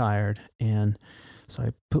just so tired, and so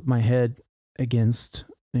I put my head against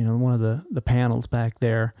one of the panels back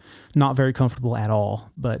there. Not very comfortable at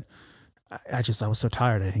all, but I was so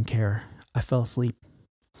tired I didn't care. I fell asleep,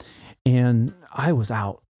 and I was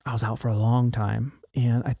out for a long time.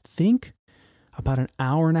 And I think about an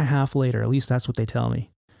hour and a half later, at least that's what they tell me,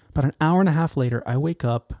 about an hour and a half later, I wake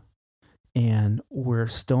up and we're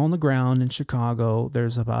still on the ground in Chicago.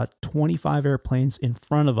 There's about 25 airplanes in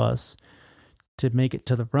front of us to make it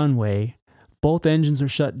to the runway. Both engines are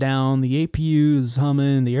shut down. The APU is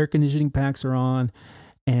humming. The air conditioning packs are on.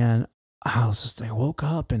 And I woke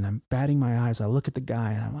up and I'm batting my eyes. I look at the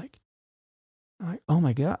guy and I'm like, oh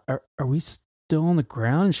my God, are we still on the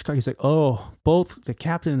ground in Chicago? He's like, oh, both the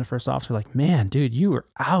captain and the first officer are like, man, dude, you were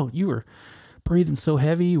out. You were breathing so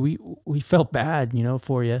heavy. We felt bad,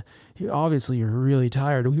 for you. Obviously, you're really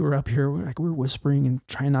tired. We were up here, we're whispering and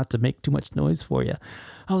trying not to make too much noise for you.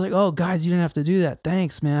 I was like, oh, guys, you didn't have to do that.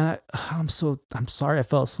 Thanks, man. I'm sorry I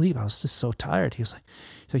fell asleep. I was just so tired. He's like,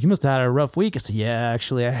 you must have had a rough week. I said, yeah,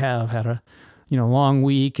 actually, I have had a long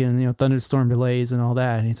week and thunderstorm delays and all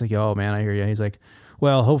that. And he's like, oh man, I hear you. He's like,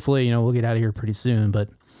 well, hopefully, we'll get out of here pretty soon, but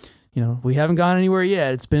we haven't gone anywhere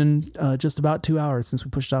yet. It's been just about 2 hours since we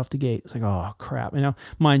pushed off the gate. It's like, oh crap.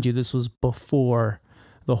 Mind you, this was before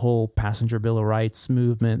the whole passenger bill of rights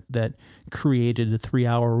movement that created the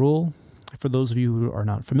 3-hour rule. For those of you who are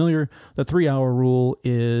not familiar, the 3-hour rule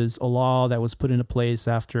is a law that was put into place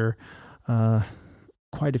after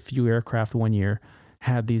quite a few aircraft one year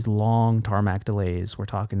had these long tarmac delays. We're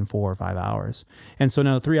talking 4 or 5 hours. And so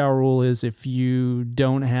now the 3-hour rule is if you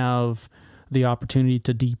don't have the opportunity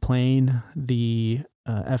to deplane, the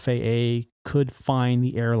FAA could fine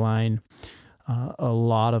the airline a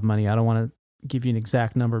lot of money. I don't want to give you an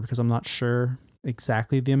exact number because I'm not sure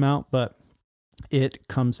exactly the amount, but it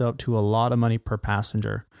comes out to a lot of money per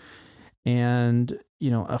passenger. And,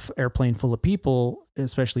 an airplane full of people,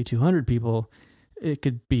 especially 200 people, it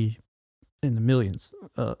could be in the millions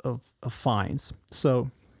of fines. So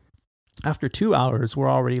after 2 hours, we're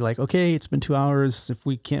already like, okay, it's been 2 hours. If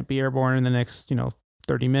we can't be airborne in the next,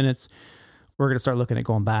 30 minutes, we're going to start looking at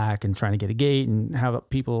going back and trying to get a gate and give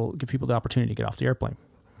people the opportunity to get off the airplane.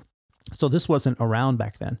 So this wasn't around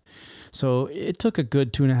back then. So it took a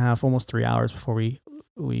good 2.5, almost 3 hours before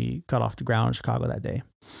we got off the ground in Chicago that day.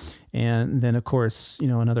 And then, of course,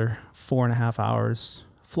 another 4.5 hours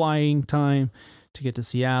flying time to get to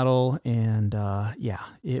Seattle. And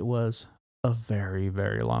it was a very,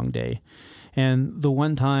 very long day. And the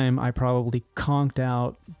one time I probably conked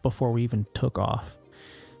out before we even took off.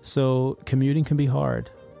 So commuting can be hard,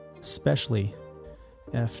 especially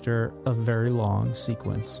after a very long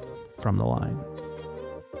sequence from the line.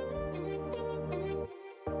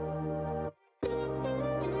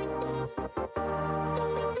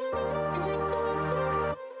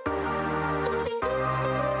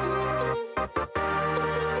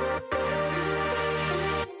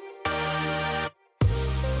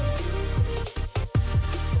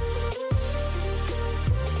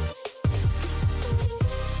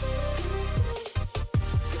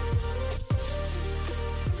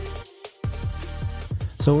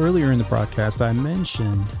 So earlier in the broadcast, I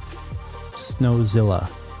mentioned Snowzilla.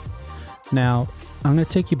 Now, I'm going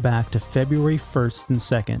to take you back to February 1st and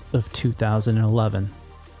 2nd of 2011.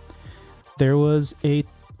 There was a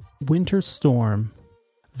winter storm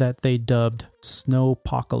that they dubbed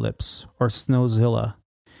Snowpocalypse or Snowzilla,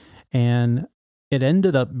 and it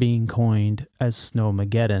ended up being coined as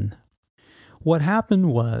Snowmageddon. What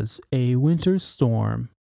happened was a winter storm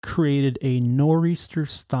created a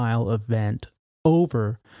nor'easter-style event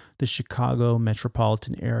over the Chicago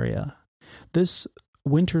metropolitan area. This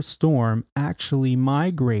winter storm actually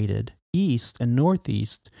migrated east and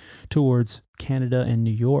northeast towards Canada and New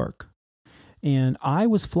York. And I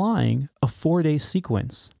was flying a 4-day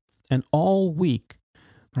sequence. And all week,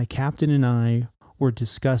 my captain and I were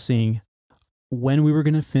discussing when we were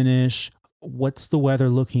going to finish, what's the weather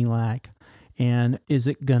looking like, and is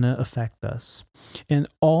it going to affect us? And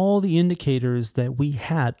all the indicators that we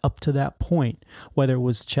had up to that point, whether it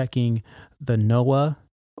was checking the NOAA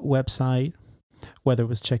website, whether it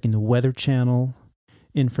was checking the Weather Channel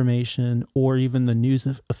information, or even the news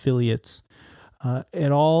affiliates,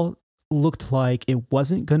 it all looked like it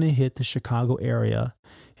wasn't going to hit the Chicago area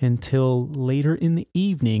until later in the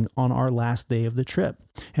evening on our last day of the trip.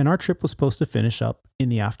 And our trip was supposed to finish up in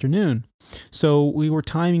the afternoon. So we were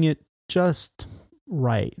timing it just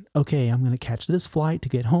right. Okay, I'm going to catch this flight to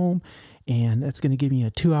get home, and that's going to give me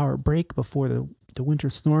a 2-hour break before the winter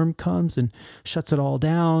storm comes and shuts it all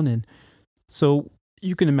down. And so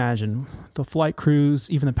you can imagine the flight crews,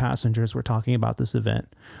 even the passengers, were talking about this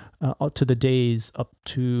event to the days up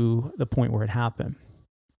to the point where it happened.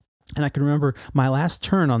 And I can remember my last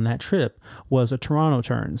turn on that trip was a Toronto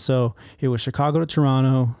turn. So it was Chicago to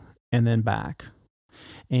Toronto and then back.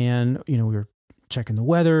 And, we were checking the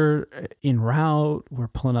weather en route. We're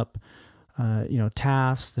pulling up,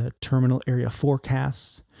 TAFs, the terminal area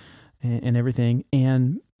forecasts and everything.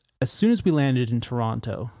 And as soon as we landed in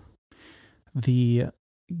Toronto, the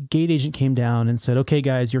gate agent came down and said, "Okay,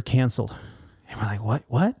 guys, you're canceled." And we're like,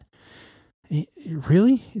 what?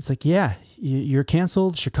 Really? It's like, yeah, you're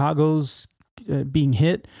canceled. Chicago's being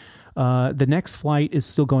hit. The next flight is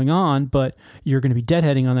still going on, but you're going to be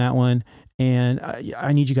deadheading on that one. And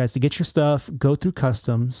I need you guys to get your stuff, go through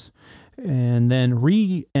customs, and then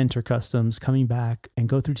re-enter customs, coming back and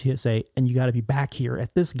go through TSA. And you got to be back here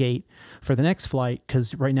at this gate for the next flight,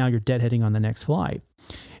 because right now you're deadheading on the next flight.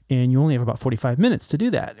 And you only have about 45 minutes to do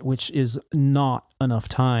that, which is not enough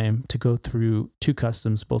time to go through two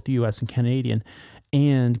customs, both US and Canadian,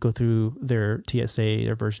 and go through their TSA,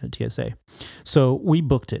 their version of TSA. So we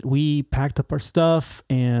booked it. We packed up our stuff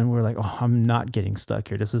and we're like, oh, I'm not getting stuck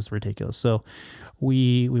here. This is ridiculous. So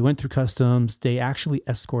we went through customs. They actually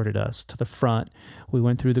escorted us to the front. We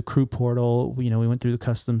went through the crew portal. We went through the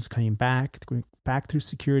customs, came back through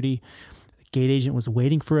security. The gate agent was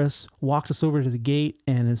waiting for us, walked us over to the gate.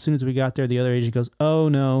 And as soon as we got there, the other agent goes, "Oh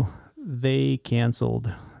no, they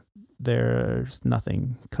canceled. There's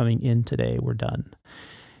nothing coming in today. We're done."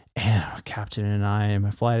 And my captain and I and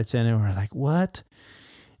my flight attendant were like, "What?"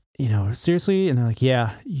 seriously? And they're like,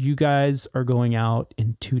 yeah, you guys are going out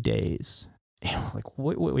in 2 days. And we're like,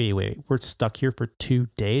 wait, we're stuck here for 2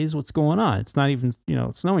 days? What's going on? It's not even,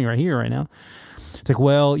 it's snowing right here right now. It's like,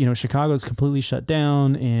 well, Chicago's completely shut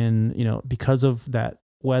down. And, because of that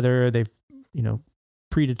weather, they've,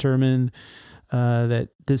 predetermined that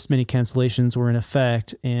this many cancellations were in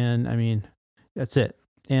effect. And I mean, that's it.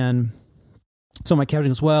 And so my captain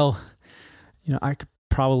goes, well, I could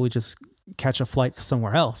probably just catch a flight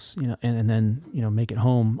somewhere else, and then, make it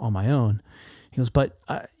home on my own. He goes, but,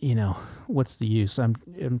 what's the use? I'm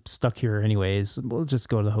stuck here anyways. We'll just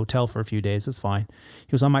go to the hotel for a few days. It's fine.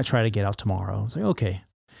 He goes, I might try to get out tomorrow. I was like, okay.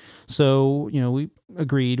 So, we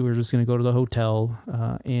agreed. We were just going to go to the hotel.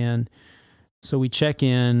 And so we check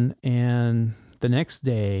in, and the next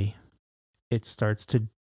day it starts to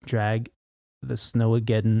drag the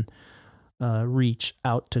Snowmageddon reach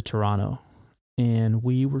out to Toronto. And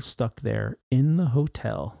we were stuck there in the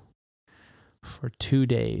hotel for 2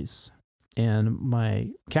 days. And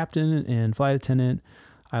my captain and flight attendant,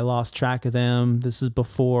 I lost track of them. This is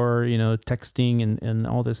before, texting and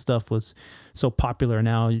all this stuff was so popular.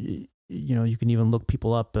 Now, you can even look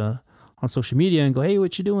people up on social media and go, hey,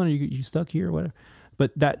 what you doing? Are you stuck here or whatever?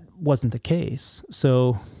 But that wasn't the case.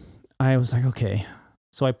 So I was like, okay.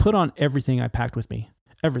 So I put on everything I packed with me,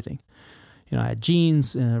 everything. I had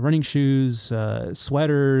jeans, running shoes,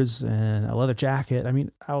 sweaters, and a leather jacket. I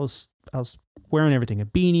mean, I was wearing everything, a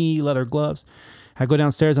beanie, leather gloves. I go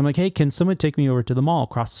downstairs. I'm like, hey, can someone take me over to the mall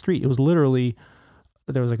across the street? It was literally,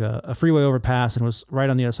 there was like a freeway overpass, and it was right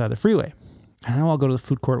on the other side of the freeway. And I'll go to the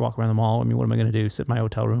food court, walk around the mall. I mean, what am I going to do? Sit in my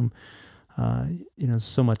hotel room?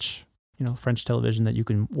 So much, French television that you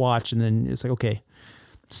can watch. And then it's like, okay.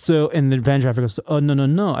 So, and the van driver goes, oh,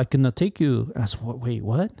 no, I cannot take you. And I said, wait,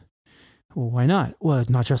 what? Well, why not? Well,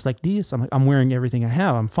 not just like this. I'm like, I'm wearing everything I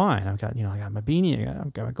have. I'm fine. I've got, I got my beanie.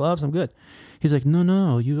 I've got my gloves. I'm good. He's like,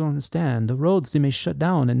 no, you don't understand. The roads, they may shut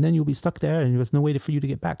down, and then you'll be stuck there, and there's no way for you to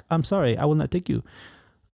get back. I'm sorry. I will not take you.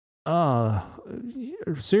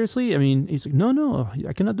 Seriously? I mean, he's like, no,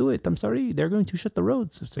 I cannot do it. I'm sorry. They're going to shut the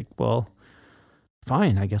roads. It's like, well,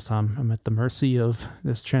 fine. I guess I'm at the mercy of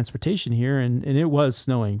this transportation here. And it was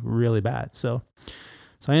snowing really bad. So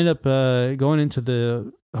I ended up going into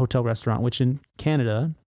the hotel restaurant, which in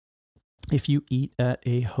Canada, if you eat at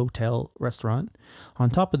a hotel restaurant, on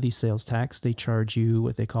top of the sales tax, they charge you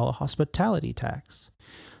what they call a hospitality tax.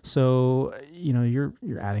 So, you're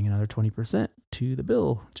adding another 20% to the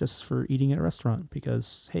bill just for eating at a restaurant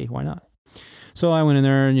because, hey, why not? So I went in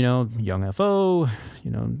there, young FO,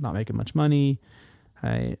 not making much money.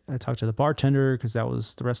 I talked to the bartender because that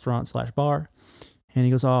was the restaurant/bar. And he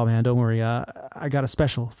goes, oh, man, don't worry. I got a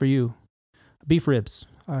special for you. Beef ribs.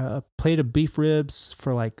 A plate of beef ribs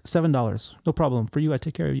for like $7. No problem. For you, I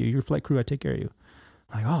take care of you. Your flight crew, I take care of you.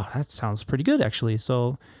 I'm like, oh, that sounds pretty good, actually.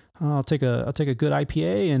 So I'll take a good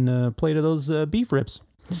IPA and a plate of those beef ribs.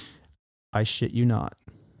 I shit you not.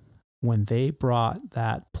 When they brought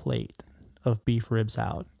that plate of beef ribs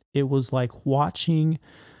out, it was like watching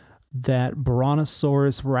that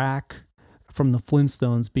Brontosaurus rack from the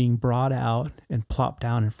Flintstones being brought out and plopped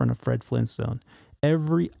down in front of Fred Flintstone.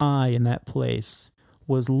 Every eye in that place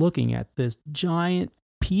was looking at this giant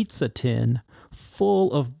pizza tin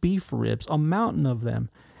full of beef ribs, a mountain of them.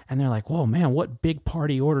 And they're like, whoa, man, what big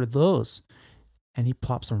party ordered those? And he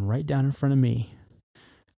plops them right down in front of me.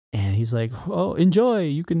 And he's like, oh, enjoy.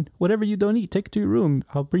 You can, whatever you don't eat, take it to your room.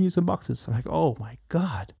 I'll bring you some boxes. I'm like, oh my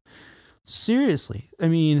God. Seriously. I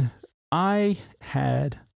mean, I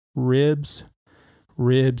had ribs,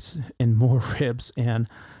 and more ribs, and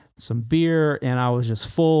some beer, and I was just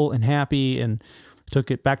full and happy, and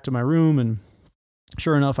took it back to my room. And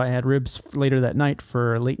sure enough, I had ribs later that night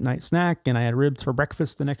for a late night snack, and I had ribs for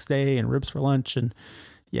breakfast the next day and ribs for lunch. And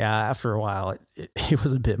yeah, after a while, it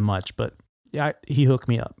was a bit much, but yeah, he hooked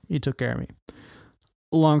me up. He took care of me.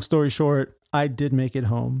 Long story short, I did make it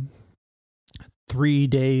home 3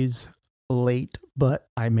 days late, but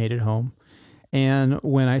I made it home. And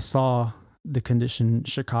when I saw the condition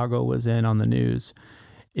Chicago was in on the news,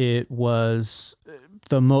 it was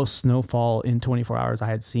the most snowfall in 24 hours I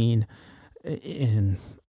had seen in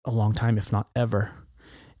a long time, if not ever.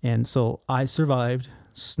 And so I survived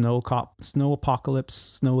snow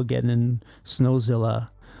apocalypse, Snowmageddon, Snowzilla.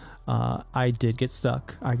 I did get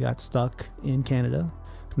stuck. I got stuck in Canada.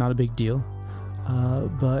 Not a big deal.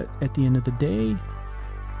 But at the end of the day,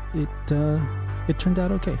 it turned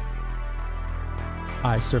out okay.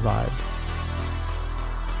 I survived.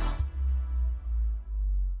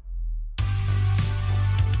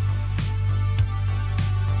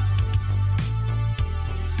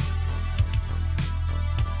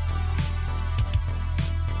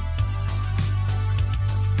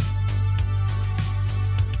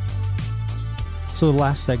 So the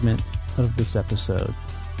last segment of this episode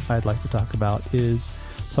I'd like to talk about is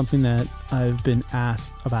something that I've been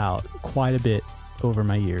asked about quite a bit over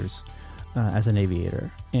my years as an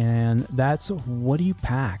aviator. And that's, what do you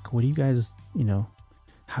pack? What do you guys,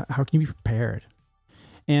 how can you be prepared?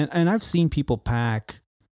 And I've seen people pack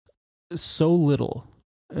so little,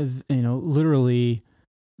 literally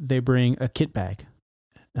they bring a kit bag.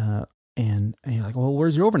 And you're like, well,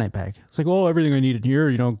 where's your overnight bag? It's like, well, everything I need in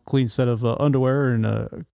here, clean set of underwear and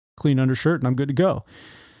a clean undershirt, and I'm good to go.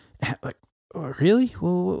 And like, oh, really?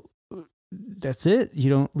 Well, that's it? You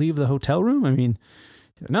don't leave the hotel room? I mean,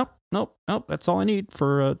 nope. That's all I need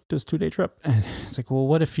for this 2-day trip. And it's like, well,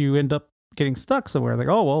 what if you end up getting stuck somewhere? Like,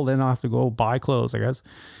 oh, well, then I'll have to go buy clothes, I guess.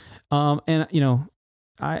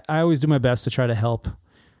 I always do my best to try to help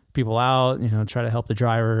people out, try to help the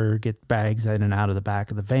driver get bags in and out of the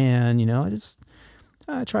back of the van.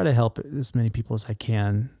 I try to help as many people as I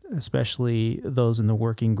can, especially those in the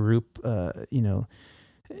working group,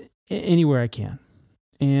 anywhere I can.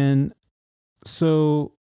 And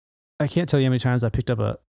so I can't tell you how many times I picked up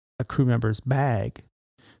a crew member's bag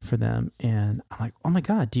for them. And I'm like, oh my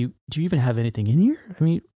God, do you even have anything in here? I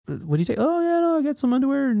mean, what do you take? Oh yeah, no, I got some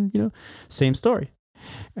underwear, and same story.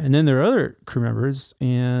 And then there are other crew members,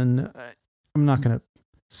 and I'm not going to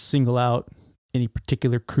single out any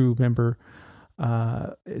particular crew member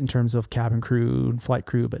in terms of cabin crew and flight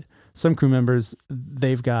crew, but some crew members,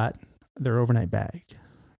 they've got their overnight bag,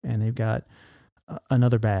 and they've got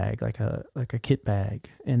another bag, like a kit bag,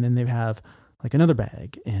 and then they have like another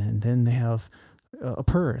bag, and then they have a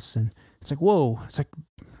purse, and it's like, whoa, it's like,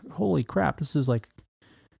 holy crap, this is like,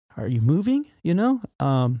 are you moving?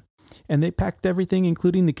 And they packed everything,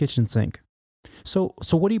 including the kitchen sink. So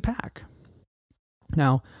what do you pack?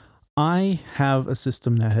 Now, I have a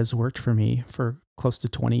system that has worked for me for close to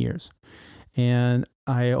 20 years. And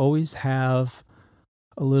I always have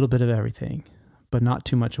a little bit of everything, but not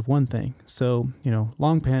too much of one thing. So,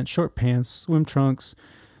 long pants, short pants, swim trunks,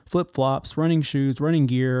 flip-flops, running shoes, running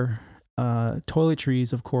gear,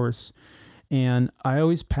 toiletries, of course. And I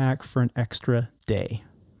always pack for an extra day.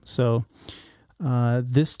 So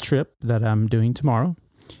this trip that I'm doing tomorrow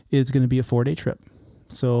is going to be a 4-day trip.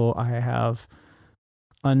 So I have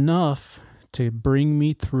enough to bring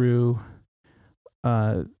me through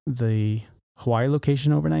the Hawaii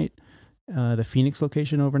location overnight, the Phoenix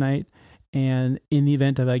location overnight, and in the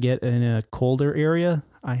event that I get in a colder area,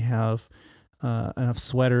 I have enough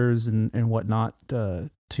sweaters and whatnot to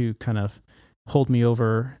kind of hold me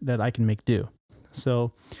over that I can make do.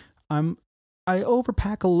 So I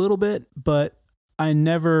overpack a little bit, but I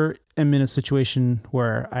never am in a situation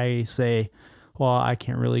where I say, well, I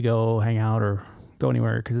can't really go hang out or go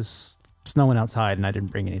anywhere because it's snowing outside and I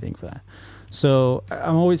didn't bring anything for that. So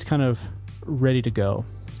I'm always kind of ready to go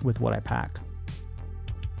with what I pack.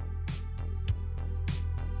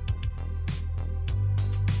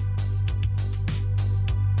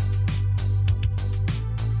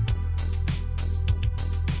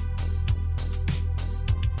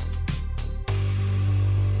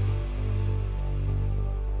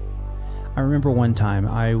 I remember one time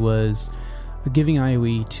I was giving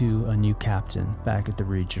IOE to a new captain back at the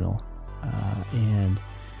regional, and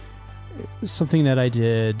it was something that I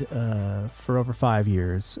did for over 5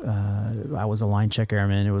 years. I was a line check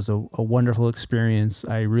airman. It was a wonderful experience.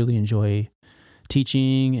 I really enjoy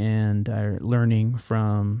teaching and learning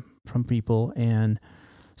from people, and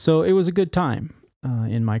so it was a good time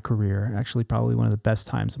in my career. Actually, probably one of the best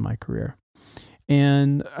times of my career.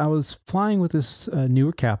 And I was flying with this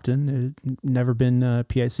newer captain, never been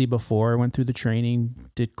PIC before. I went through the training,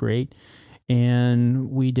 did great, and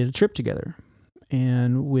we did a trip together.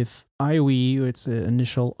 And with IOE, it's an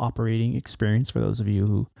initial operating experience for those of you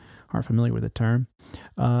who aren't familiar with the term.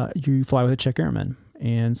 You fly with a check airman,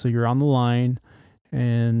 and so you're on the line,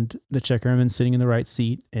 and the check airman's sitting in the right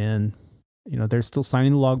seat, and they're still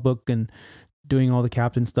signing the logbook and doing all the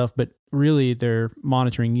captain stuff, but really they're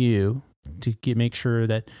monitoring you to make sure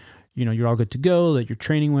that you're all good to go, that your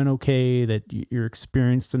training went okay, that you're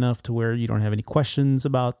experienced enough to where you don't have any questions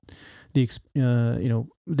about the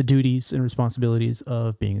the duties and responsibilities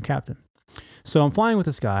of being a captain. So I'm flying with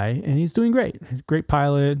this guy, and he's doing great. Great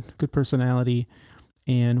pilot, good personality,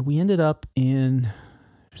 and we ended up in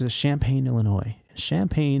Champaign, Illinois.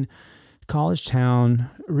 Champaign, college town,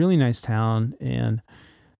 really nice town, and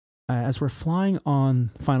as we're flying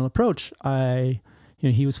on final approach,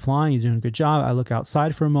 he was flying, he's doing a good job. I look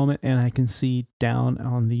outside for a moment, and I can see down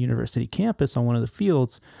on the university campus on one of the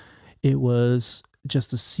fields, it was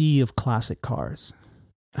just a sea of classic cars.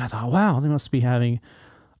 And I thought, wow, they must be having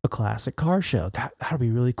a classic car show. That'd be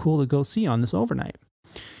really cool to go see on this overnight.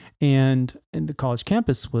 And the college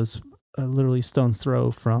campus was literally stone's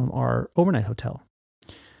throw from our overnight hotel.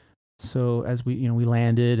 So as we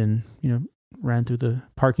landed and, ran through the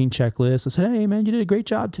parking checklist, I said, "Hey man, you did a great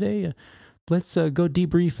job today. Let's go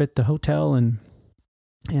debrief at the hotel and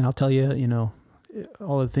I'll tell you,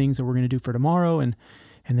 all the things that we're going to do for tomorrow. And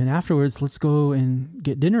then afterwards, let's go and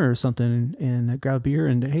get dinner or something and grab a beer.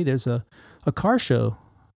 And hey, there's a car show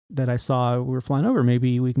that I saw. We were flying over.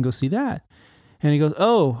 Maybe we can go see that." And he goes,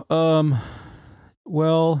 "Oh,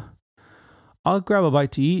 well, I'll grab a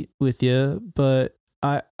bite to eat with you, but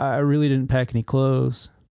I really didn't pack any clothes."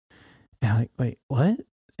 And I'm like, "Wait, what?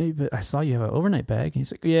 Hey, but I saw you have an overnight bag." And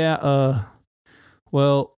he's like, "Yeah,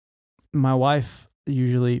 well, my wife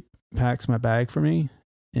usually packs my bag for me,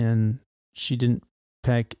 and she didn't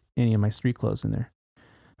pack any of my street clothes in there."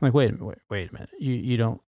 I'm like, wait a minute. You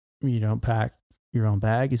don't pack your own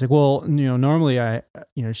bag?" He's like, "Well, normally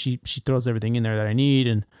she throws everything in there that I need,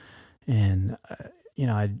 and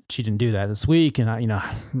she didn't do that this week, and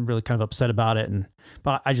I'm really kind of upset about it,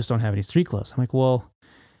 but I just don't have any street clothes." I'm like, "Well,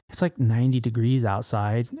 it's like 90 degrees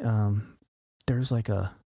outside. There's like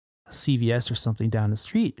a CVS or something down the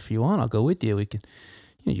street. If you want, I'll go with you. We can,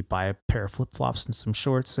 you buy a pair of flip-flops and some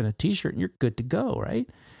shorts and a t-shirt and you're good to go, right?"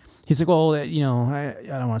 He's like, "Well, I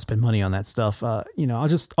don't want to spend money on that stuff. I'll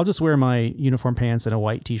just wear my uniform pants and a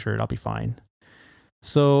white t-shirt. I'll be fine."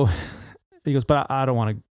 So he goes, "But I don't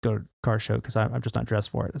want to go to car show because I'm just not dressed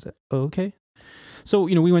for it." I said, "Okay." So,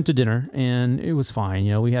 we went to dinner and it was fine.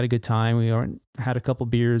 We had a good time. We had a couple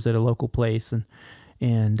beers at a local place and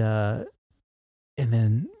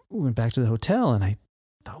then we went back to the hotel and I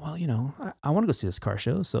thought, well, I want to go see this car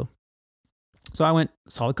show. So I went,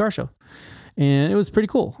 saw the car show and it was pretty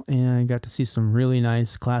cool. And I got to see some really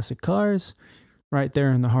nice classic cars right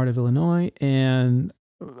there in the heart of Illinois. And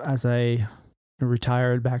as I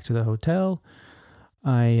retired back to the hotel,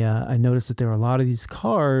 I noticed that there were a lot of these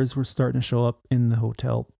cars were starting to show up in the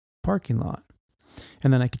hotel parking lot.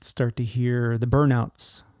 And then I could start to hear the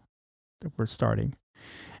burnouts that were starting.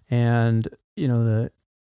 And,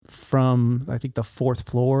 from I think the 4th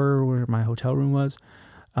floor where my hotel room was,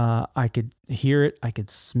 I could hear it, I could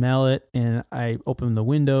smell it, and I opened the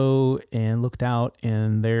window and looked out,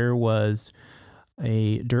 and there was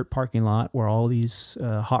a dirt parking lot where all these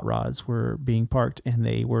hot rods were being parked, and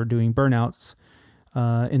they were doing burnouts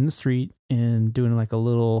in the street and doing like a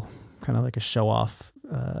little kind of like a show off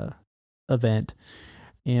event.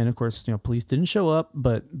 And of course, police didn't show up,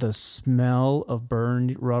 but the smell of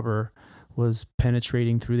burned rubber was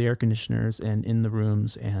penetrating through the air conditioners and in the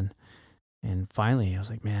rooms. And finally I was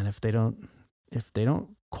like, man, if they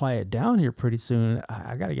don't quiet down here pretty soon,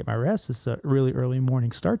 I got to get my rest. It's a really early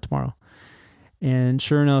morning start tomorrow. And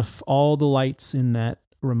sure enough, all the lights in that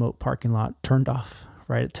remote parking lot turned off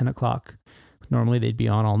right at 10 o'clock. Normally they'd be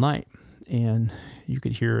on all night, and you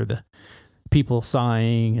could hear the people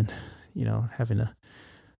sighing and, having to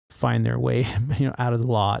find their way, out of the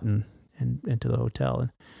lot and into the hotel.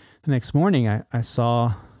 And the next morning I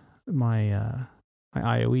saw my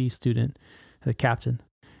IOE student, the captain,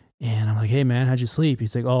 and I'm like, "Hey man, how'd you sleep?"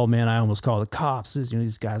 He's like, "Oh man, I almost called the cops.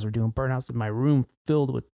 These guys were doing burnouts in my room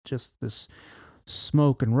filled with just this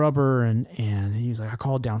smoke and rubber." And he was like, "I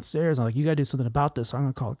called downstairs. I'm like, you got to do something about this. I'm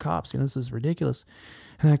going to call the cops. This is ridiculous."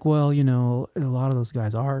 And I'm like, well, a lot of those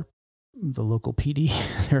guys are the local PD.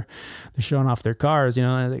 they're showing off their cars,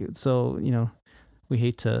 so, we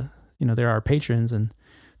hate to, they're our patrons. And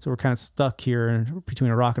so we're kind of stuck here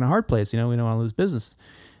between a rock and a hard place. We don't want to lose business.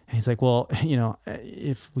 And he's like, "Well,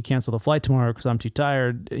 if we cancel the flight tomorrow because I'm too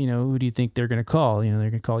tired, who do you think they're going to call? They're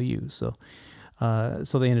going to call you." So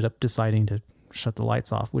they ended up deciding to shut the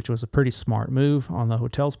lights off, which was a pretty smart move on the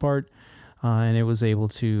hotel's part. And it was able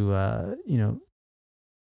to,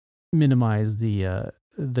 minimize the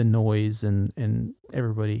noise and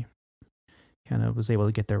everybody kind of was able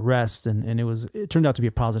to get their rest. And it turned out to be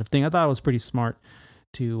a positive thing. I thought it was pretty smart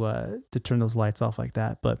to turn those lights off like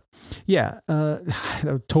that. But yeah,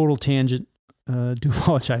 a total tangent. Do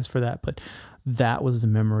apologize for that, but that was the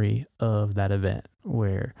memory of that event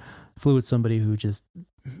where I flew with somebody who just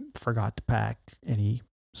forgot to pack any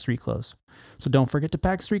street clothes. So don't forget to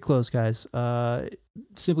pack street clothes, guys,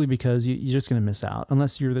 simply because you're just going to miss out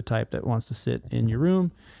unless you're the type that wants to sit in your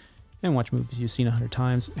room and watch movies you've seen 100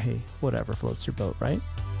 times. Hey, whatever floats your boat, right?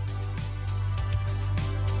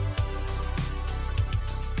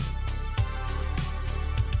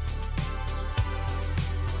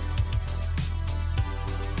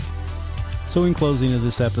 So in closing of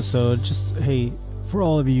this episode, just, hey, for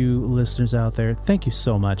all of you listeners out there, thank you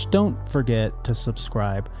so much. Don't forget to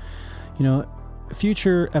subscribe.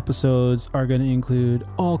 Future episodes are going to include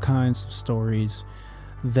all kinds of stories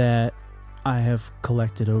that I have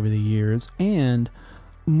collected over the years, and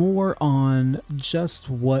more on just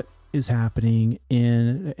what is happening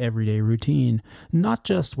in everyday routine, not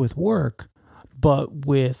just with work, but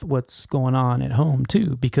with what's going on at home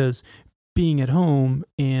too, because being at home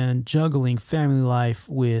and juggling family life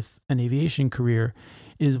with an aviation career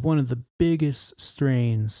is one of the biggest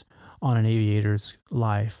strains on an aviator's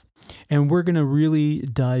life. And we're going to really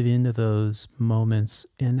dive into those moments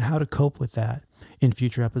and how to cope with that in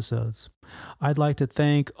future episodes. I'd like to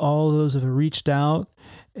thank all those who have reached out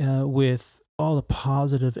with all the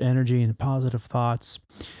positive energy and positive thoughts.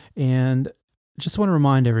 And just want to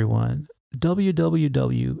remind everyone,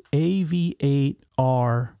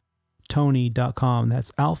 www.av8rtony.com.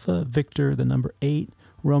 That's Alpha Victor, the number 8,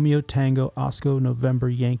 Romeo Tango Osco November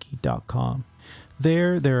Yankee.com.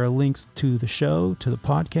 There are links to the show, to the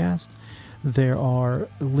podcast. There are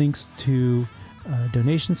links to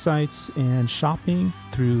donation sites and shopping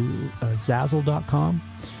through Zazzle.com,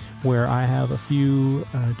 where I have a few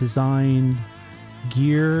designed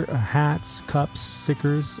gear, hats, cups,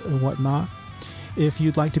 stickers, and whatnot. If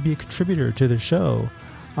you'd like to be a contributor to the show,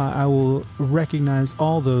 I will recognize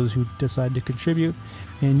all those who decide to contribute,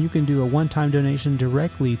 and you can do a one-time donation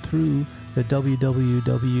directly through the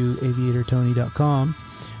www.aviatortony.com,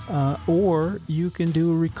 or you can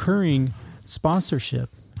do a recurring sponsorship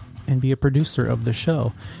and be a producer of the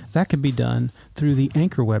show. That can be done through the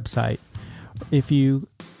Anchor website. If you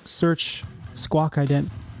search Squawk Ident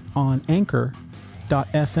on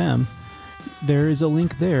Anchor.fm, there is a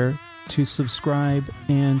link there to subscribe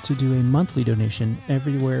and to do a monthly donation,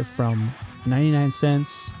 everywhere from 99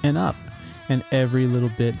 cents and up, and every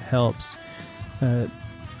little bit helps.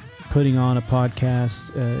 Putting on a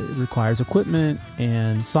podcast requires equipment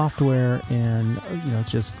and software, and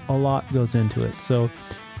just a lot goes into it. So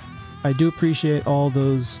I do appreciate all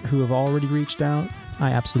those who have already reached out.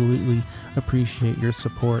 I absolutely appreciate your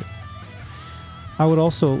support. I would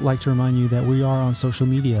also like to remind you that we are on social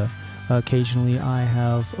media. Occasionally I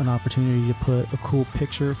have an opportunity to put a cool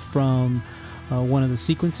picture from one of the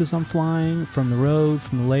sequences I'm flying, from the road,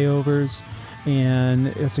 from the layovers, and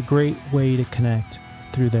it's a great way to connect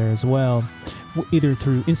through there as well, either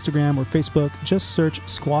through Instagram or Facebook. Just search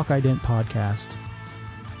Squawk Ident Podcast.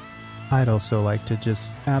 I'd also like to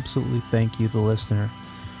just absolutely thank you, the listener.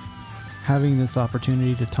 Having this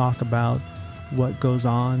opportunity to talk about what goes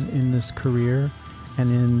on in this career and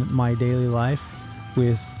in my daily life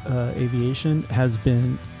with aviation has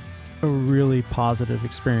been a really positive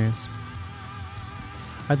experience.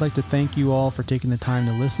 I'd like to thank you all for taking the time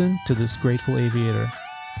to listen to this grateful aviator.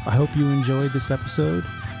 I hope you enjoyed this episode.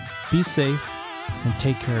 Be safe and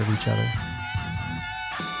take care of each other.